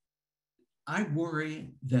 So I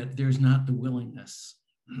worry that there's not the willingness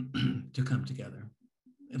to come together,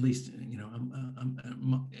 at least, in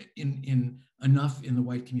enough in the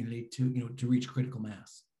white community to reach critical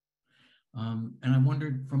mass. And I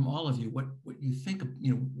wondered from all of you, what you think of,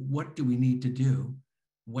 what do we need to do?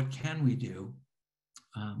 What can we do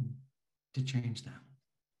to change that?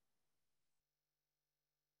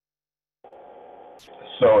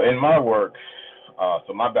 So in my work,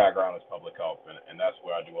 so my background is public health, and that's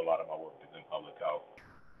where I do a lot of my work is in public health.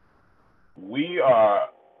 We are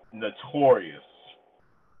notorious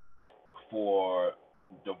for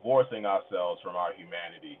divorcing ourselves from our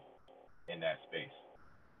humanity in that space.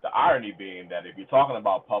 The irony being that if you're talking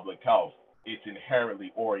about public health, it's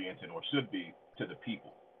inherently oriented, or should be, to the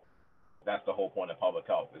people. That's the whole point of public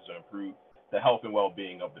health, is to improve the health and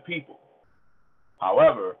well-being of the people.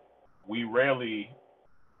 However, we rarely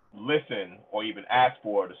listen or even ask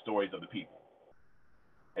for the stories of the people.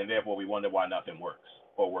 And therefore we wonder why nothing works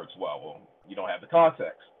or works well. Well, you don't have the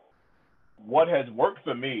context. What has worked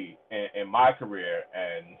for me in my career,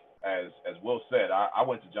 and as Will said, I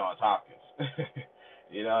went to Johns Hopkins.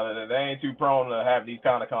 They ain't too prone to have these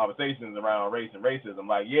kind of conversations around race and racism.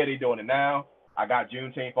 Like, yeah, they doing it now. I got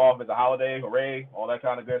Juneteenth off as a holiday, hooray, all that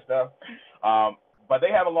kind of good stuff. But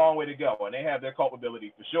they have a long way to go, and they have their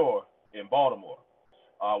culpability for sure in Baltimore.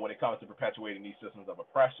 When it comes to perpetuating these systems of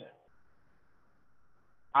oppression.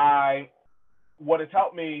 What has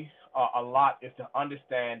helped me a lot is to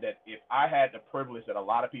understand that if I had the privilege that a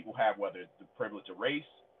lot of people have, whether it's the privilege of race,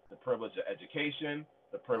 the privilege of education,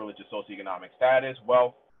 the privilege of socioeconomic status,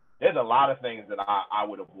 wealth, there's a lot of things that I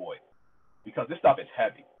would avoid, because this stuff is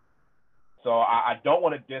heavy. So I don't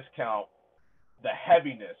want to discount the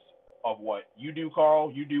heaviness of what you do,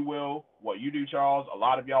 Carl, you do, Will, what you do, Charles, a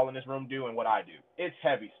lot of y'all in this room do, and what I do. It's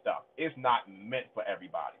heavy stuff. It's not meant for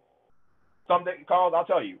everybody. Some days, Carl, I'll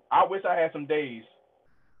tell you, I wish I had some days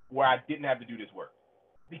where I didn't have to do this work,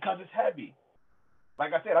 because it's heavy.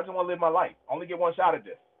 Like I said, I just want to live my life. I only get one shot at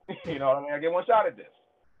this. You know what I mean? I get one shot at this.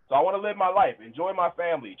 So I want to live my life, enjoy my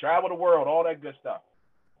family, travel the world, all that good stuff.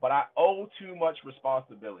 But I owe too much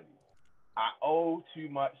responsibility. I owe too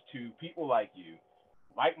much to people like you,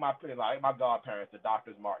 like my godparents, the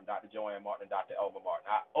Doctors Martin, Dr. Joanne Martin, and Dr. Elma Martin.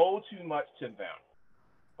 I owe too much to them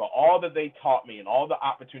for all that they taught me and all the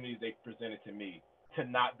opportunities they presented to me to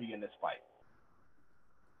not be in this fight.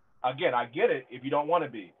 Again, I get it if you don't want to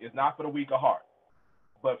be. It's not for the weak of heart.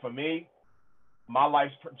 But for me, my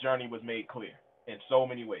life's journey was made clear in so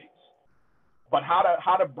many ways. But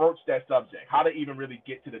how to broach that subject, how to even really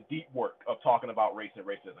get to the deep work of talking about race and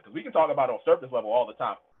racism, because we can talk about it on surface level all the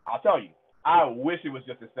time. I'll tell you, I wish it was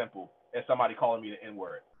just as simple as somebody calling me the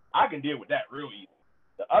N-word. I can deal with that real easy.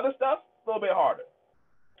 The other stuff, a little bit harder.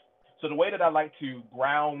 So the way that I like to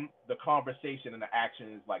ground the conversation and the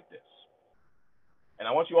action is like this. And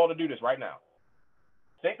I want you all to do this right now.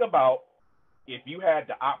 Think about if you had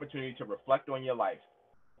the opportunity to reflect on your life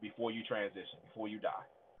before you transition, before you die.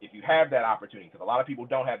 If you have that opportunity, because a lot of people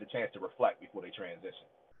don't have the chance to reflect before they transition.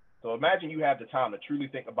 So imagine you have the time to truly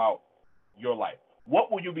think about your life.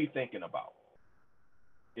 What will you be thinking about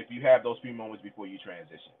if you have those few moments before you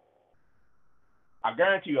transition? I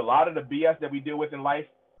guarantee you a lot of the BS that we deal with in life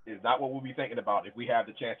is not what we'll be thinking about if we have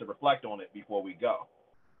the chance to reflect on it before we go.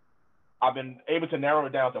 I've been able to narrow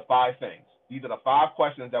it down to 5 things. These are the 5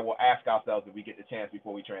 questions that we'll ask ourselves if we get the chance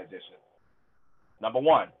before we transition. Number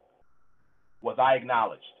 1, was I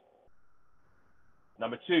acknowledged?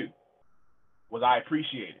 Number 2, was I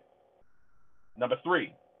appreciated? Number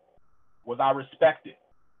 3, was I respected?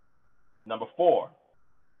 Number 4,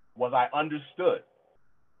 was I understood?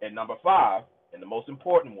 And number 5, and the most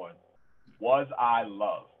important one, was I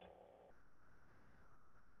loved?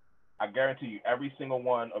 I guarantee you, every single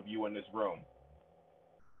one of you in this room,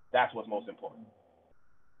 that's what's most important.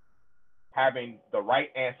 Having the right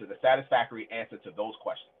answer, the satisfactory answer to those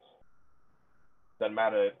questions. Doesn't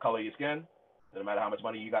matter the color of your skin, doesn't matter how much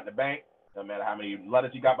money you got in the bank, doesn't matter how many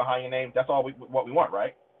letters you got behind your name. That's all what we want,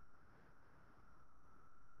 right?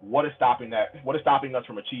 What is stopping that? What is stopping us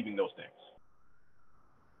from achieving those things?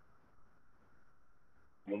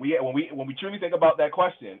 When we truly think about that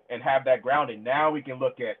question and have that grounding, now we can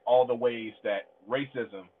look at all the ways that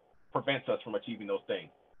racism prevents us from achieving those things.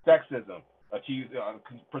 Sexism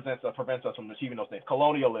prevents us from achieving those things.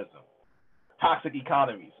 Colonialism, toxic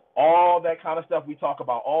economies, all that kind of stuff we talk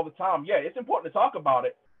about all the time. Yeah, it's important to talk about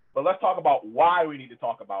it, but let's talk about why we need to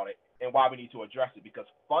talk about it and why we need to address it, because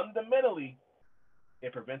fundamentally,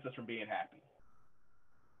 it prevents us from being happy.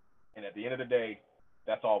 And at the end of the day,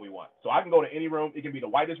 that's all we want. So I can go to any room. It can be the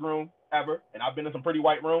whitest room ever, and I've been in some pretty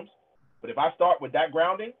white rooms. But if I start with that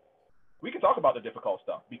grounding, we can talk about the difficult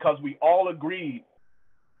stuff because we all agreed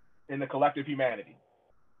in the collective humanity.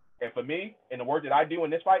 And for me, in the work that I do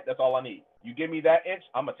in this fight, that's all I need. You give me that inch,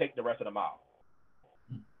 I'm going to take the rest of the mile.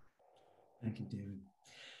 Thank you, David.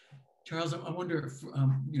 Charles, I wonder, if,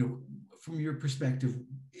 from your perspective,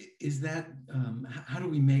 is that, how do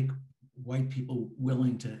we make white people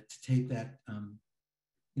willing to take that,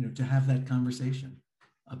 to have that conversation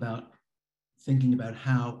about thinking about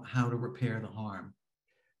how to repair the harm?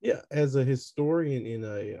 Yeah, as a historian in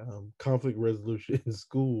a conflict resolution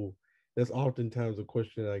school, that's oftentimes a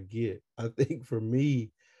question I get. I think for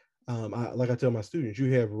me, like I tell my students,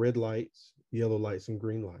 you have red lights, yellow lights, and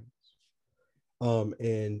green lights.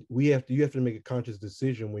 And you have to make a conscious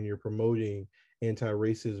decision when you're promoting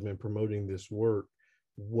anti-racism and promoting this work,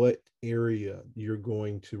 what area you're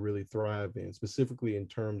going to really thrive in, specifically in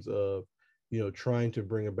terms of, trying to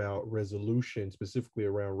bring about resolution, specifically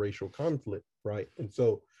around racial conflict, right? And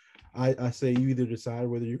so I say you either decide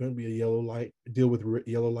whether you're going to be a yellow light, deal with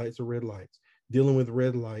yellow lights or red lights. Dealing with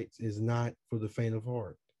red lights is not for the faint of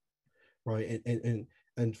heart, right? And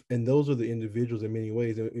those are the individuals in many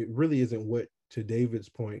ways. It really isn't what, to David's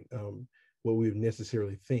point, what we would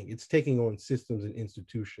necessarily think. It's taking on systems and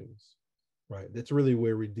institutions, right? That's really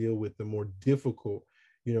where we deal with the more difficult,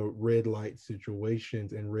 red light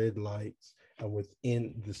situations and red lights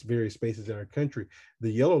within this various spaces in our country.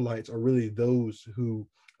 The yellow lights are really those who,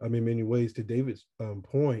 in many ways, to David's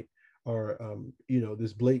point, are,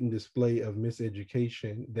 this blatant display of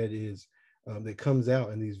miseducation that is, that comes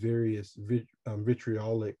out in these various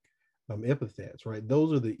vitriolic epithets, right?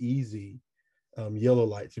 Those are the easy yellow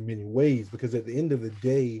lights in many ways, because at the end of the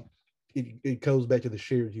day, it goes back to the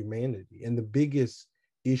shared humanity. And the biggest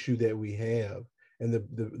issue that we have, and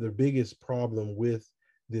the biggest problem with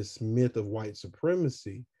this myth of white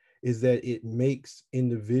supremacy, is that it makes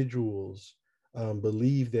individuals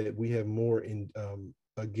believe that we have more in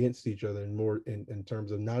against each other and more in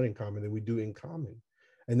terms of not in common than we do in common.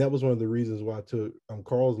 And that was one of the reasons why, to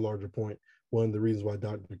Carl's larger point, one of the reasons why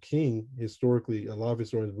Dr. King, historically, a lot of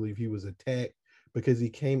historians believe he was attacked because he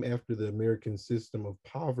came after the American system of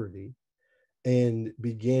poverty and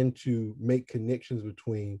began to make connections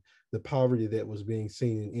between the poverty that was being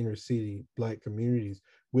seen in inner city Black communities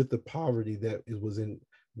with the poverty that was in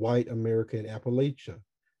white America and Appalachia,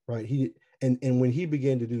 right? And when he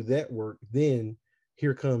began to do that work, then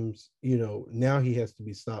here comes, now he has to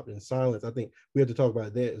be stopped and silenced. I think we have to talk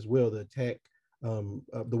about that as well, the attack,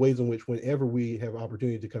 the ways in which whenever we have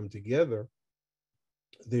opportunity to come together,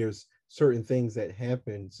 there's certain things that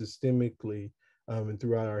happen systemically and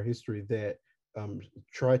throughout our history that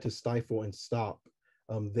try to stifle and stop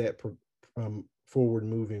that forward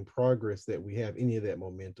moving progress that we have, any of that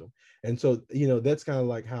momentum. And so, that's kind of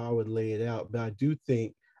like how I would lay it out. But I do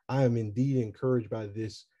think I am indeed encouraged by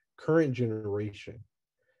this current generation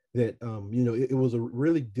that, it was a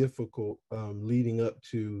really difficult leading up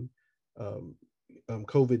to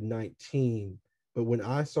COVID-19. But when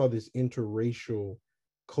I saw this interracial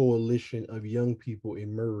coalition of young people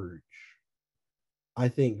emerge, I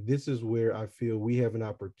think this is where I feel we have an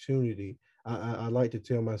opportunity. I like to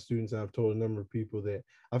tell my students, I've told a number of people, that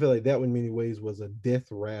I feel like that in many ways was a death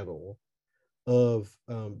rattle of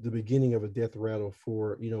the beginning of a death rattle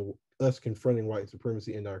for, us confronting white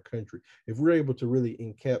supremacy in our country. If we're able to really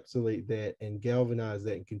encapsulate that and galvanize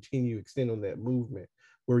that and continue extend on that movement,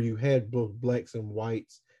 where you had both Blacks and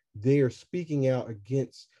whites there speaking out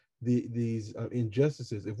against these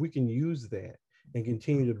injustices, if we can use that and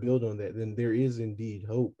continue to build on that, then there is indeed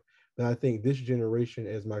hope. But I think this generation,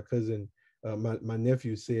 as my cousin, my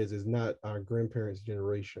nephew says, is not our grandparents'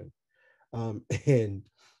 generation. And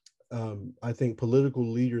I think political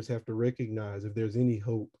leaders have to recognize, if there's any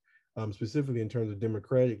hope, specifically in terms of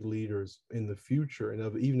Democratic leaders in the future,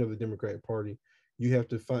 and even of the Democratic Party, you have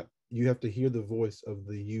to hear the voice of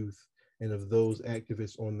the youth and of those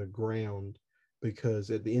activists on the ground, because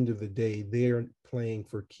at the end of the day, they're playing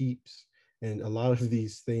for keeps. And a lot of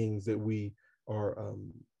these things that we are,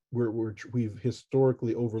 we've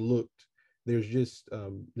historically overlooked, there's just,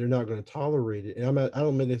 they're not going to tolerate it. And I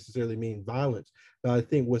don't necessarily mean violence, but I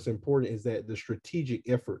think what's important is that the strategic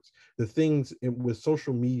efforts, the things with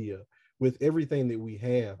social media, with everything that we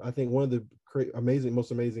have, I think one of the most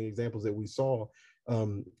amazing examples that we saw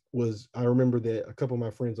was, I remember that a couple of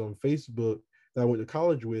my friends on Facebook that I went to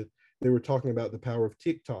college with, they were talking about the power of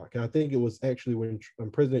TikTok. And I think it was actually when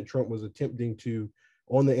President Trump was attempting to,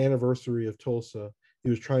 on the anniversary of Tulsa, he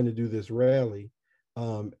was trying to do this rally.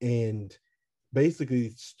 And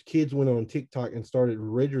basically kids went on TikTok and started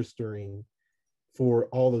registering for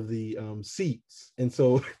all of the seats. And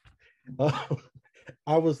so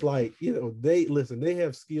I was like, they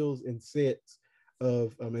have skills and sets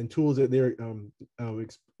of and tools that they're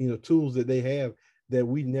tools that they have that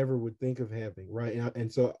we never would think of having, right?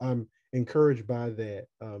 And so I'm encouraged by that,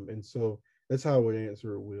 and so that's how I would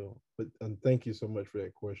answer it, Will. But thank you so much for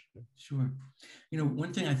that question. Sure.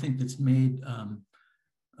 One thing I think that's made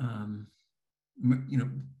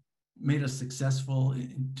made us successful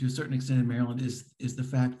to a certain extent in Maryland is the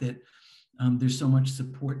fact that there's so much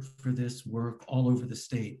support for this work all over the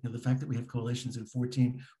state. The fact that we have coalitions in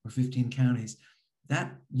 14 or 15 counties,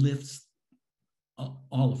 that lifts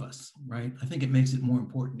all of us, right? I think it makes it more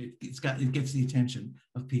important. It gets the attention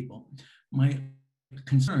of people. My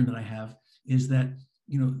concern that I have is that,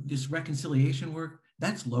 this reconciliation work,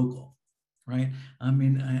 that's local, right? I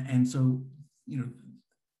mean, and so,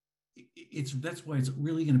 that's why it's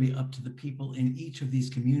really going to be up to the people in each of these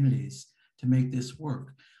communities to make this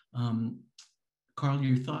work. Carl,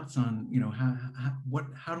 your thoughts on,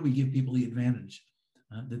 how do we give people the advantage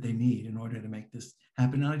that they need in order to make this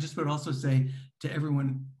happen? And I just would also say to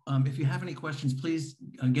everyone, if you have any questions, please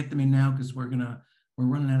get them in now, because we're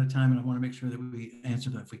running out of time, and I want to make sure that we answer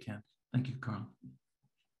them if we can. Thank you, Carl.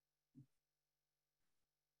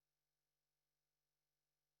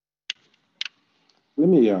 Let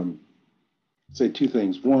me say two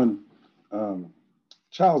things. One,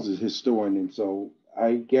 Charles is a historian, and so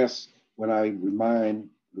I guess when I remind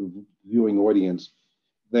the viewing audience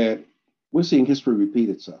that we're seeing history repeat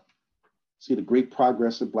itself. See the great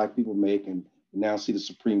progress that Black people make, and now see the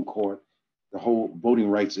Supreme Court, the whole voting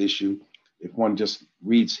rights issue. If one just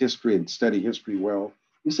reads history and study history well,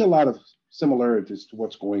 you see a lot of similarities to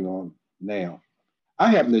what's going on now. I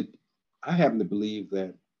happen to believe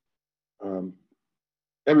that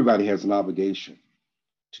everybody has an obligation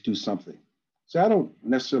to do something. So I don't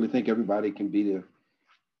necessarily think everybody can be the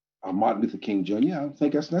Martin Luther King Jr. I don't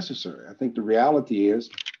think that's necessary. I think the reality is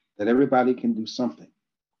that everybody can do something.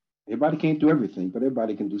 Everybody can't do everything, but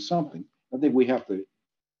everybody can do something. I think we have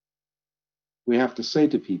to say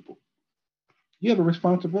to people, you have a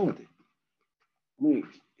responsibility. I mean,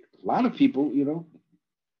 a lot of people,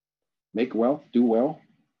 make wealth, do well.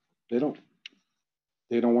 They don't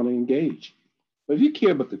want to engage. But if you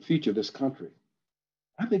care about the future of this country,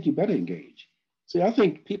 I think you better engage. See, I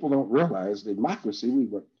think people don't realize democracy, we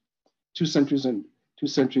were 2 centuries, a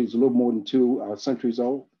little more than 2 centuries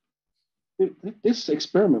old. This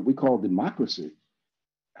experiment we call democracy,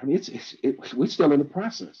 I mean, we're still in the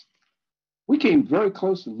process. We came very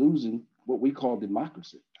close to losing what we call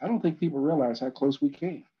democracy. I don't think people realize how close we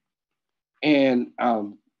came. And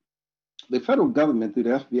the federal government, through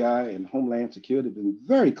the FBI and Homeland Security, have been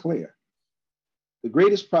very clear. The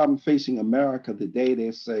greatest problem facing America today,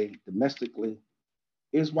 they say domestically,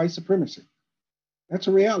 is white supremacy. That's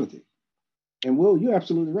a reality. And Will, you're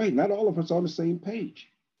absolutely right. Not all of us are on the same page.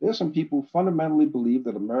 There are some people who fundamentally believe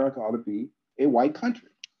that America ought to be a white country.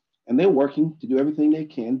 And they're working to do everything they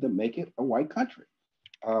can to make it a white country.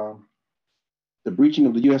 The breaching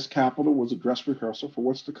of the US Capitol was a dress rehearsal for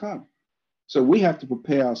what's to come. So we have to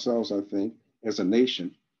prepare ourselves, I think, as a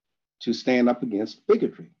nation to stand up against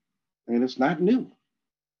bigotry. And it's not new.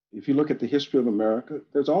 If you look at the history of America,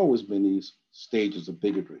 there's always been these stages of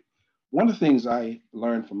bigotry. One of the things I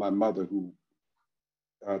learned from my mother, who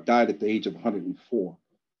died at the age of 104,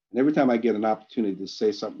 and every time I get an opportunity to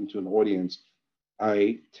say something to an audience,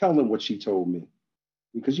 I tell them what she told me.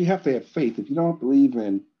 Because you have to have faith. If you don't believe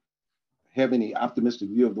in have any optimistic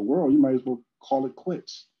view of the world, you might as well call it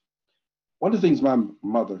quits. One of the things my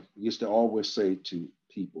mother used to always say to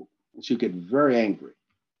people, and she'd get very angry,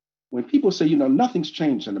 when people say, nothing's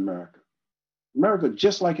changed in America. America,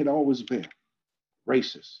 just like it always been,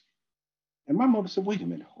 racist. And my mother said, wait a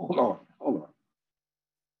minute, hold on.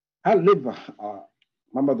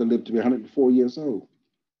 My mother lived to be 104 years old.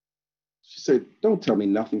 She said, don't tell me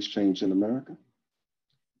nothing's changed in America.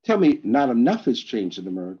 Tell me not enough has changed in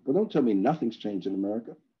America, but don't tell me nothing's changed in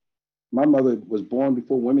America. My mother was born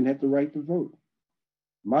before women had the right to vote.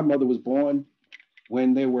 My mother was born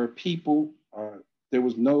when there were people, there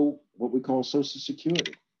was no what we call Social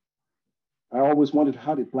Security. I always wondered,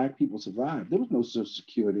 how did Black people survive? There was no Social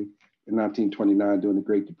Security in 1929 during the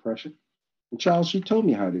Great Depression. And Charles, she told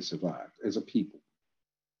me how they survived as a people.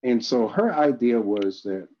 And so her idea was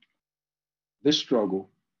that this struggle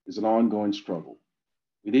is an ongoing struggle.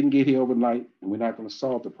 We didn't get here overnight, and we're not going to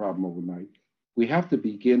solve the problem overnight. We have to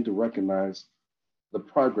begin to recognize the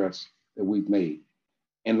progress that we've made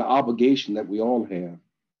and the obligation that we all have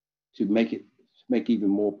to make even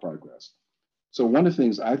more progress. So one of the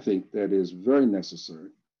things I think that is very necessary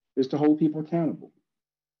is to hold people accountable,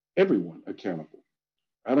 everyone accountable.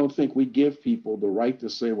 I don't think we give people the right to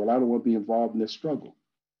say, well, I don't want to be involved in this struggle.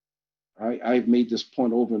 I've made this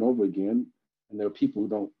point over and over again, and there are people who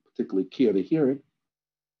don't particularly care to hear it.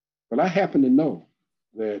 But I happen to know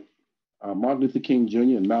that Martin Luther King Jr.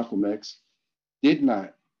 and Malcolm X did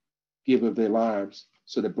not give up their lives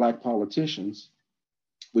so that Black politicians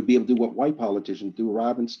would be able to do what white politicians do,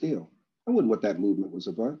 rob and steal. That wasn't what that movement was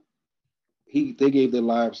about. They gave their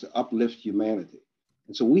lives to uplift humanity.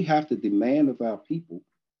 And so we have to demand of our people,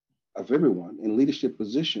 of everyone in leadership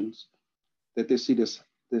positions, that they see this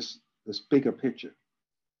bigger picture,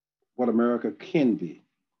 what America can be.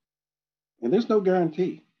 And there's no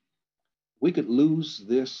guarantee. We could lose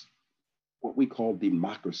this, what we call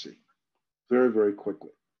democracy, very, very quickly.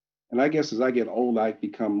 And I guess as I get old, I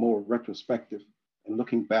become more retrospective and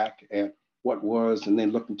looking back at what was and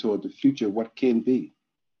then looking toward the future, what can be.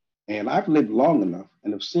 And I've lived long enough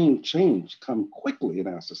and have seen change come quickly in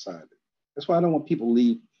our society. That's why I don't want people to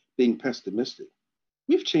leave being pessimistic.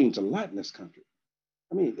 We've changed a lot in this country.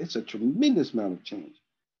 I mean, it's a tremendous amount of change.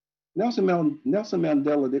 Nelson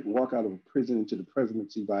Mandela didn't walk out of a prison into the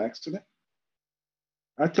presidency by accident.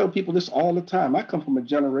 I tell people this all the time. I come from a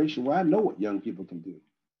generation where I know what young people can do.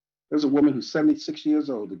 There's a woman who's 76 years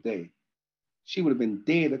old today. She would have been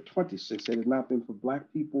dead at 26 had it not been for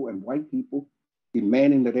Black people and white people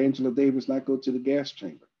demanding that Angela Davis not go to the gas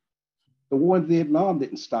chamber. The war in Vietnam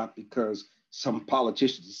didn't stop because some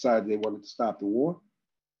politicians decided they wanted to stop the war.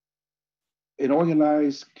 An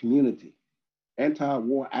organized community,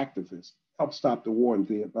 anti-war activists, helped stop the war in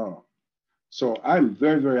Vietnam. So I'm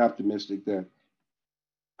very, very optimistic that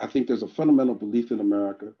I think there's a fundamental belief in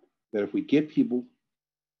America that if we get people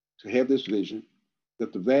to have this vision,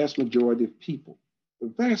 that the vast majority of people,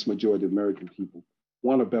 the vast majority of American people,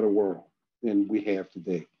 want a better world than we have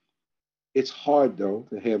today. It's hard, though,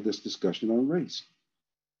 to have this discussion on race.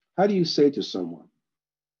 How do you say to someone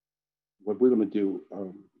what we're going to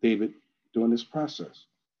do, David, during this process?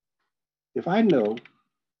 If I know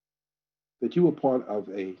that you were part of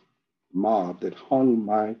a mob that hung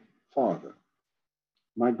my father,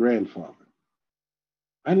 my grandfather,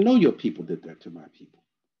 I know your people did that to my people.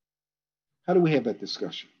 How do we have that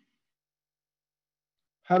discussion?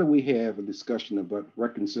 How do we have a discussion about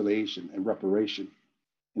reconciliation and reparation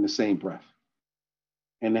in the same breath?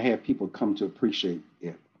 And to have people come to appreciate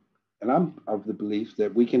it. And I'm of the belief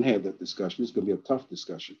that we can have that discussion. It's going to be a tough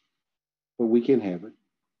discussion, but we can have it.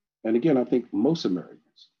 And again, I think most Americans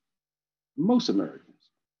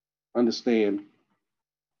understand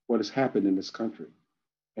what has happened in this country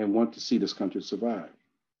and want to see this country survive.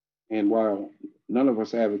 And while none of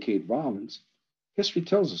us advocate violence, history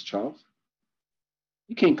tells us, Charles,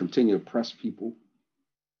 you can't continue to oppress people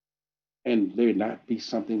and there not be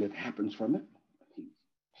something that happens from it.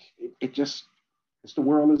 It just, it's the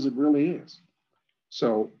world as it really is.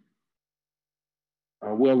 So,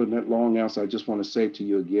 Will, in that long answer, I just want to say to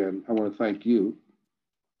you again, I want to thank you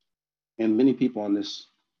and many people on this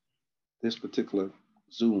particular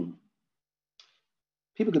Zoom.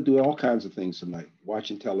 People could do all kinds of things tonight,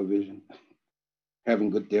 watching television, having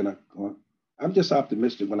good dinner. I'm just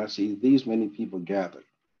optimistic when I see these many people gathered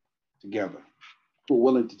together who are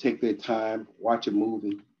willing to take their time, watch a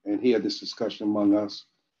movie, and hear this discussion among us.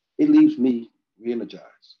 It leaves me re-energized.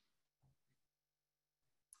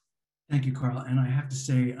 Thank you, Carl. And I have to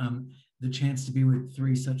say, the chance to be with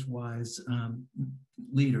three such wise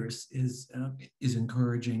leaders is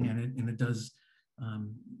encouraging, and it does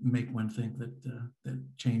make one think that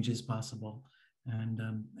change is possible, and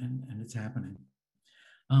it's happening.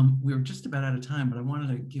 We're just about out of time, but I wanted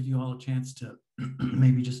to give you all a chance to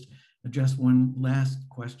maybe just address one last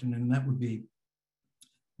question, and that would be,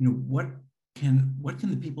 what can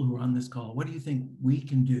the people who are on this call, what do you think we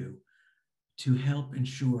can do to help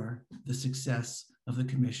ensure the success of the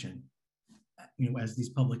commission, as these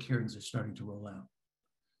public hearings are starting to roll out?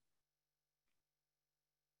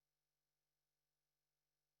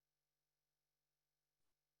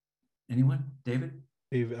 Anyone? David?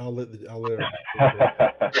 David, I'll let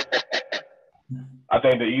I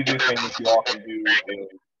think the easiest thing that you all can do is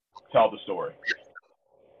tell the story.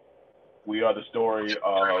 We are the story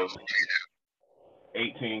of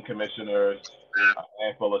 18 commissioners, a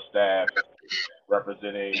handful of staff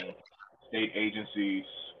representing state agencies,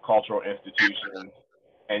 cultural institutions,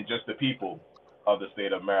 and just the people of the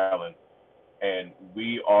state of Maryland. And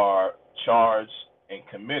we are charged and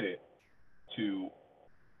committed to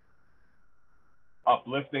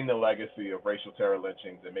uplifting the legacy of racial terror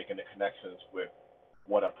lynchings and making the connections with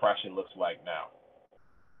what oppression looks like now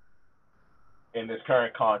in this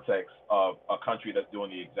current context of a country that's doing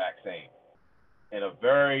the exact same in a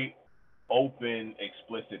very open,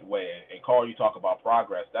 explicit way. And Carl, you talk about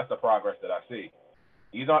progress. That's the progress that I see.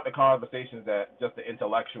 These aren't the conversations that just the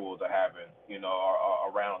intellectuals are having,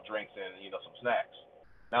 around drinks and, some snacks.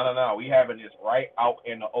 No. We having this right out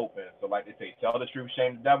in the open. So like they say, tell the truth,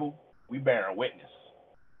 shame the devil. We bearing witness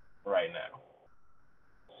right now.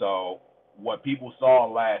 So what people saw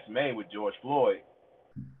last May with George Floyd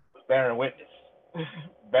was bearing witness.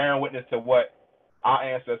 Bearing witness to what our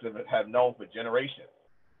ancestors have known for generations.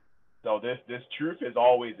 So this truth has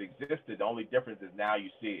always existed. The only difference is now you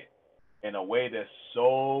see it in a way that's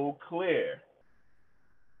so clear,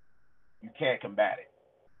 you can't combat it.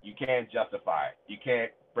 You can't justify it. You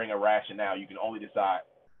can't bring a rationale. You can only decide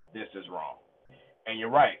this is wrong. And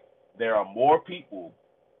you're right. There are more people,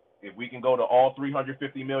 if we can go to all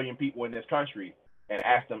 350 million people in this country and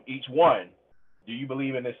ask them each one, do you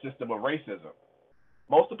believe in this system of racism?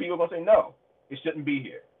 Most of the people are going to say no, it shouldn't be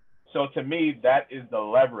here. So to me, that is the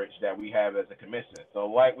leverage that we have as a commission. So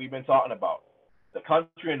like we've been talking about, the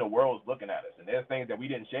country and the world is looking at us, and there's things that we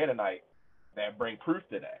didn't share tonight that bring proof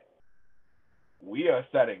to that. We are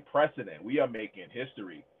setting precedent. We are making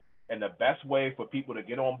history. And the best way for people to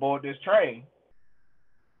get on board this train,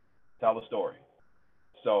 tell the story.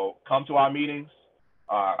 So come to our meetings,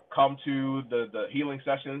 come to the healing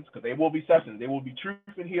sessions, because they will be sessions. They will be truth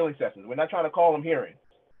and healing sessions. We're not trying to call them hearings.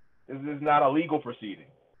 This is not a legal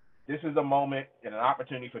proceeding. This is a moment and an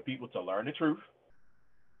opportunity for people to learn the truth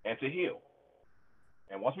and to heal.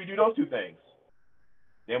 And once we do those two things,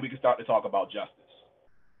 then we can start to talk about justice.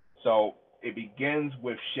 So it begins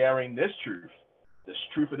with sharing this truth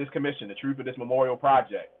of this commission, the truth of this memorial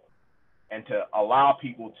project, and to allow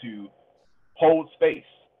people to hold space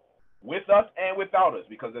with us and without us.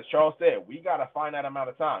 Because as Charles said, we got a finite amount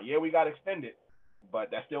of time. Yeah, we got extended, but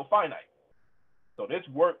that's still finite. So this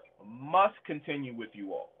work must continue with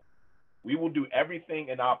you all. We will do everything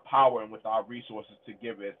in our power and with our resources to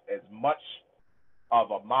give it as much of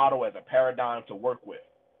a model, as a paradigm to work with.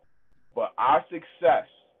 But our success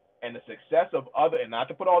and the success of other, and not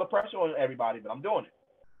to put all the pressure on everybody, but I'm doing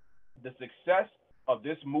it. The success of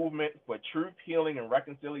this movement for truth, healing, and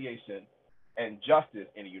reconciliation and justice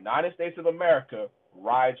in the United States of America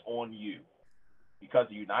rides on you. Because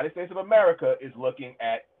the United States of America is looking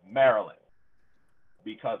at Maryland.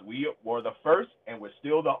 Because we were the first and we're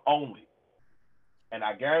still the only. And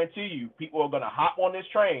I guarantee you, people are going to hop on this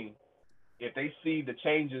train if they see the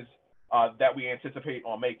changes that we anticipate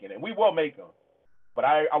on making. And we will make them. But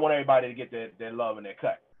I want everybody to get their love and their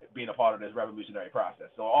cut, being a part of this revolutionary process.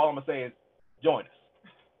 So all I'm going to say is join us.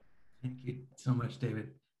 Thank you so much, David.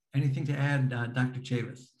 Anything to add, Dr.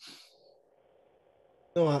 Chavis?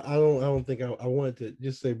 No, I don't think I wanted to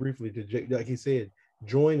just say briefly to Jake, like he said,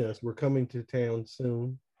 join us. We're coming to town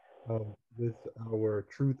soon with our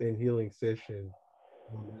truth and healing session.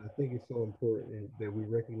 I think it's so important that we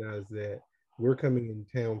recognize that we're coming in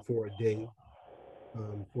town for a day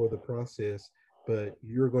for the process, but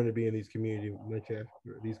you're going to be in these communities much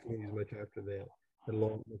after that, and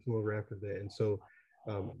much longer after that. And so,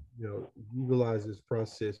 utilize this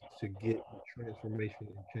process to get the transformation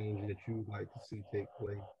and change that you would like to see take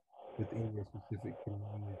place within your specific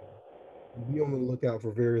community. Be on the lookout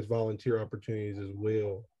for various volunteer opportunities as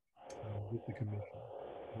well with the commission.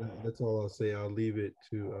 That's all I'll say. I'll leave it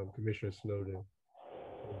to Commissioner Snowden.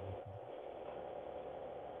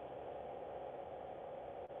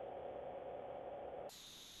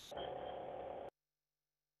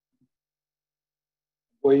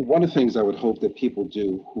 Well, one of the things I would hope that people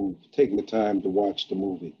do who've taken the time to watch the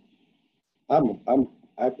movie,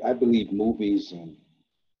 I believe movies and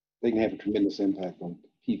they can have a tremendous impact on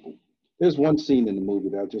people. There's one scene in the movie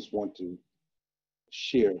that I just want to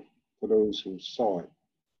share for those who saw it.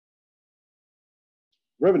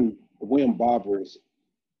 Reverend William Barber is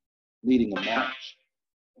leading a march,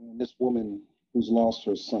 and this woman who's lost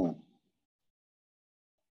her son.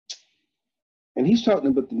 And he's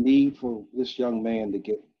talking about the need for this young man to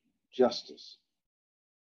get justice.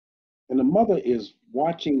 And the mother is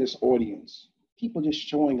watching this audience, people just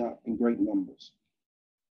showing up in great numbers.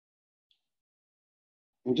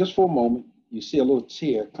 And just for a moment, you see a little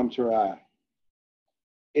tear come to her eye.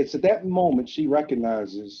 It's at that moment she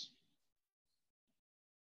recognizes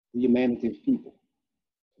the humanity of people.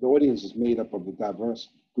 The audience is made up of a diverse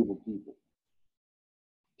group of people.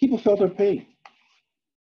 People felt her pain.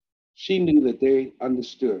 She knew that they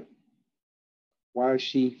understood why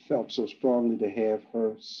she felt so strongly to have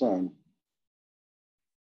her son,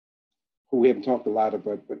 who we haven't talked a lot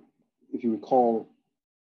about, but if you recall,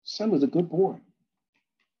 son was a good boy.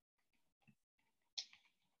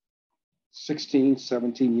 16,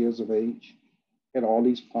 17 years of age, had all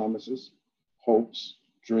these promises, hopes,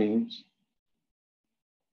 dreams.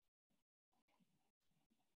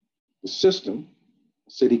 The system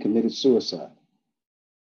said he committed suicide.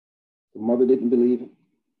 The mother didn't believe it.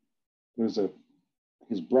 There's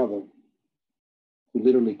his brother who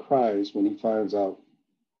literally cries when he finds out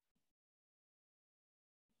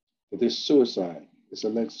that this suicide, this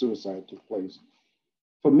alleged suicide took place.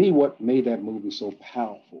 For me, what made that movie so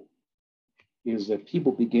powerful is that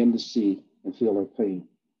people begin to see and feel her pain,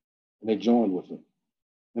 and they join with her.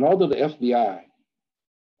 And although the FBI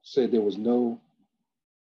said there was no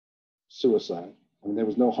suicide, I mean, there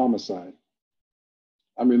was no homicide,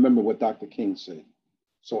 I remember what Dr. King said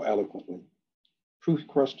so eloquently. Truth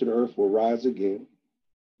crushed to the earth will rise again.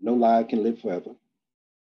 No lie can live forever.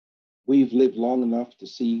 We've lived long enough to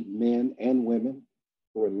see men and women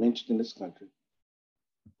who are lynched in this country,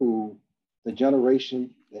 who the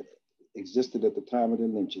generation that existed at the time of the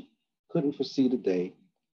lynching couldn't foresee the day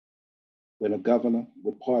when a governor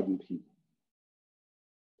would pardon people,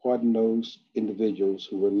 pardon those individuals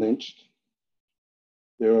who were lynched.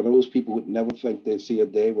 There are those people who would never think they'd see a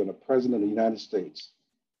day when a president of the United States,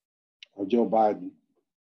 or Joe Biden,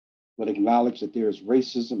 would acknowledge that there is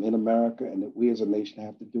racism in America and that we as a nation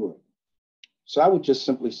have to do it. So I would just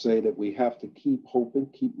simply say that we have to keep hoping,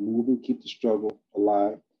 keep moving, keep the struggle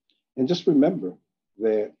alive, and just remember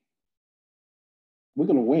that we're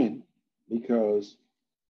going to win, because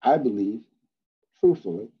I believe,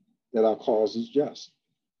 truthfully, that our cause is just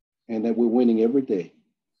and that we're winning every day.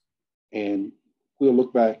 And we'll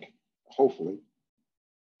look back, hopefully,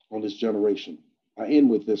 on this generation. I end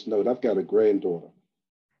with this note. I've got a granddaughter,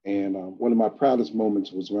 and one of my proudest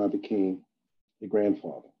moments was when I became a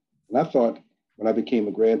grandfather. And I thought when I became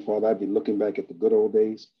a grandfather, I'd be looking back at the good old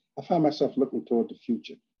days. I found myself looking toward the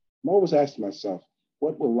future. I'm always asking myself,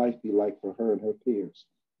 what will life be like for her and her peers?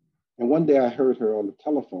 And one day I heard her on the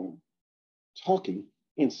telephone talking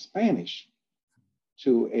in Spanish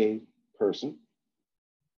to a person.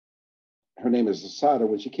 Her name is Asada.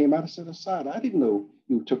 When she came out, I said, Asada, I didn't know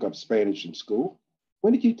you took up Spanish in school.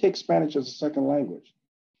 When did you take Spanish as a second language?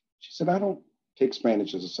 She said, I don't take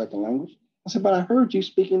Spanish as a second language. I said, but I heard you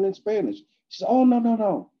speaking in Spanish. She said, oh, no.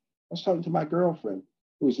 I was talking to my girlfriend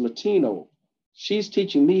who is Latino. She's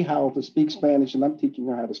teaching me how to speak Spanish, and I'm teaching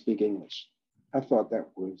her how to speak English. I thought that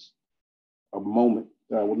was a moment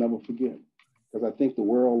that I will never forget, because I think the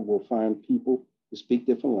world will find people who speak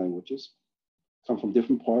different languages, come from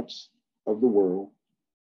different parts of the world,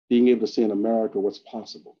 being able to see in America what's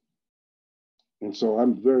possible. And so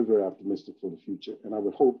I'm very, very optimistic for the future. And I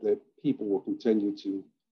would hope that people will continue to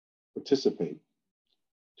participate,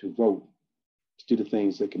 to vote, to do the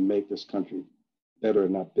things that can make this country better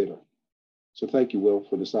and not bitter. So thank you, Will,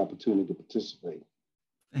 for this opportunity to participate.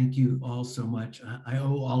 Thank you all so much. I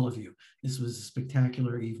owe all of you. This was a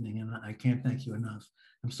spectacular evening, and I can't thank you enough.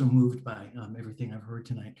 I'm so moved by everything I've heard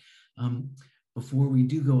tonight. Before we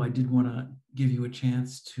do go, I did want to give you a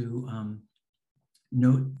chance to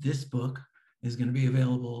note this book is going to be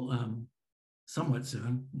available somewhat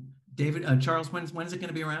soon. David, Charles, when's it going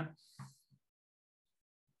to be around?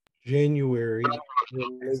 January,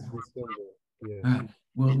 December. Yeah. All right.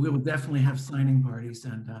 Well, we will definitely have signing parties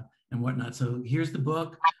and whatnot. So here's the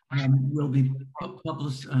book. We'll be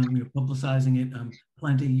publicizing it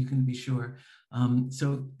plenty, you can be sure.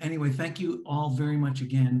 So anyway, thank you all very much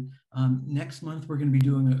again. Next month, we're going to be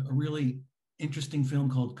doing a really interesting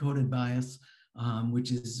film called Coded Bias,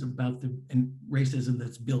 which is about the racism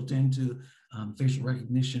that's built into facial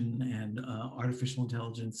recognition and artificial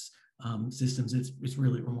intelligence systems. It's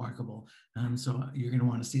really remarkable. So you're going to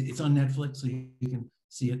want to see it. It's on Netflix, so you can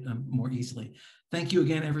see it more easily. Thank you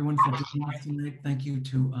again, everyone, for joining us tonight. Thank you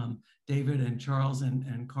to David and Charles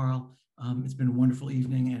and Carl. It's been a wonderful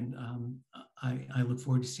evening, and I look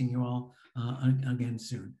forward to seeing you all again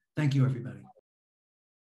soon. Thank you, everybody.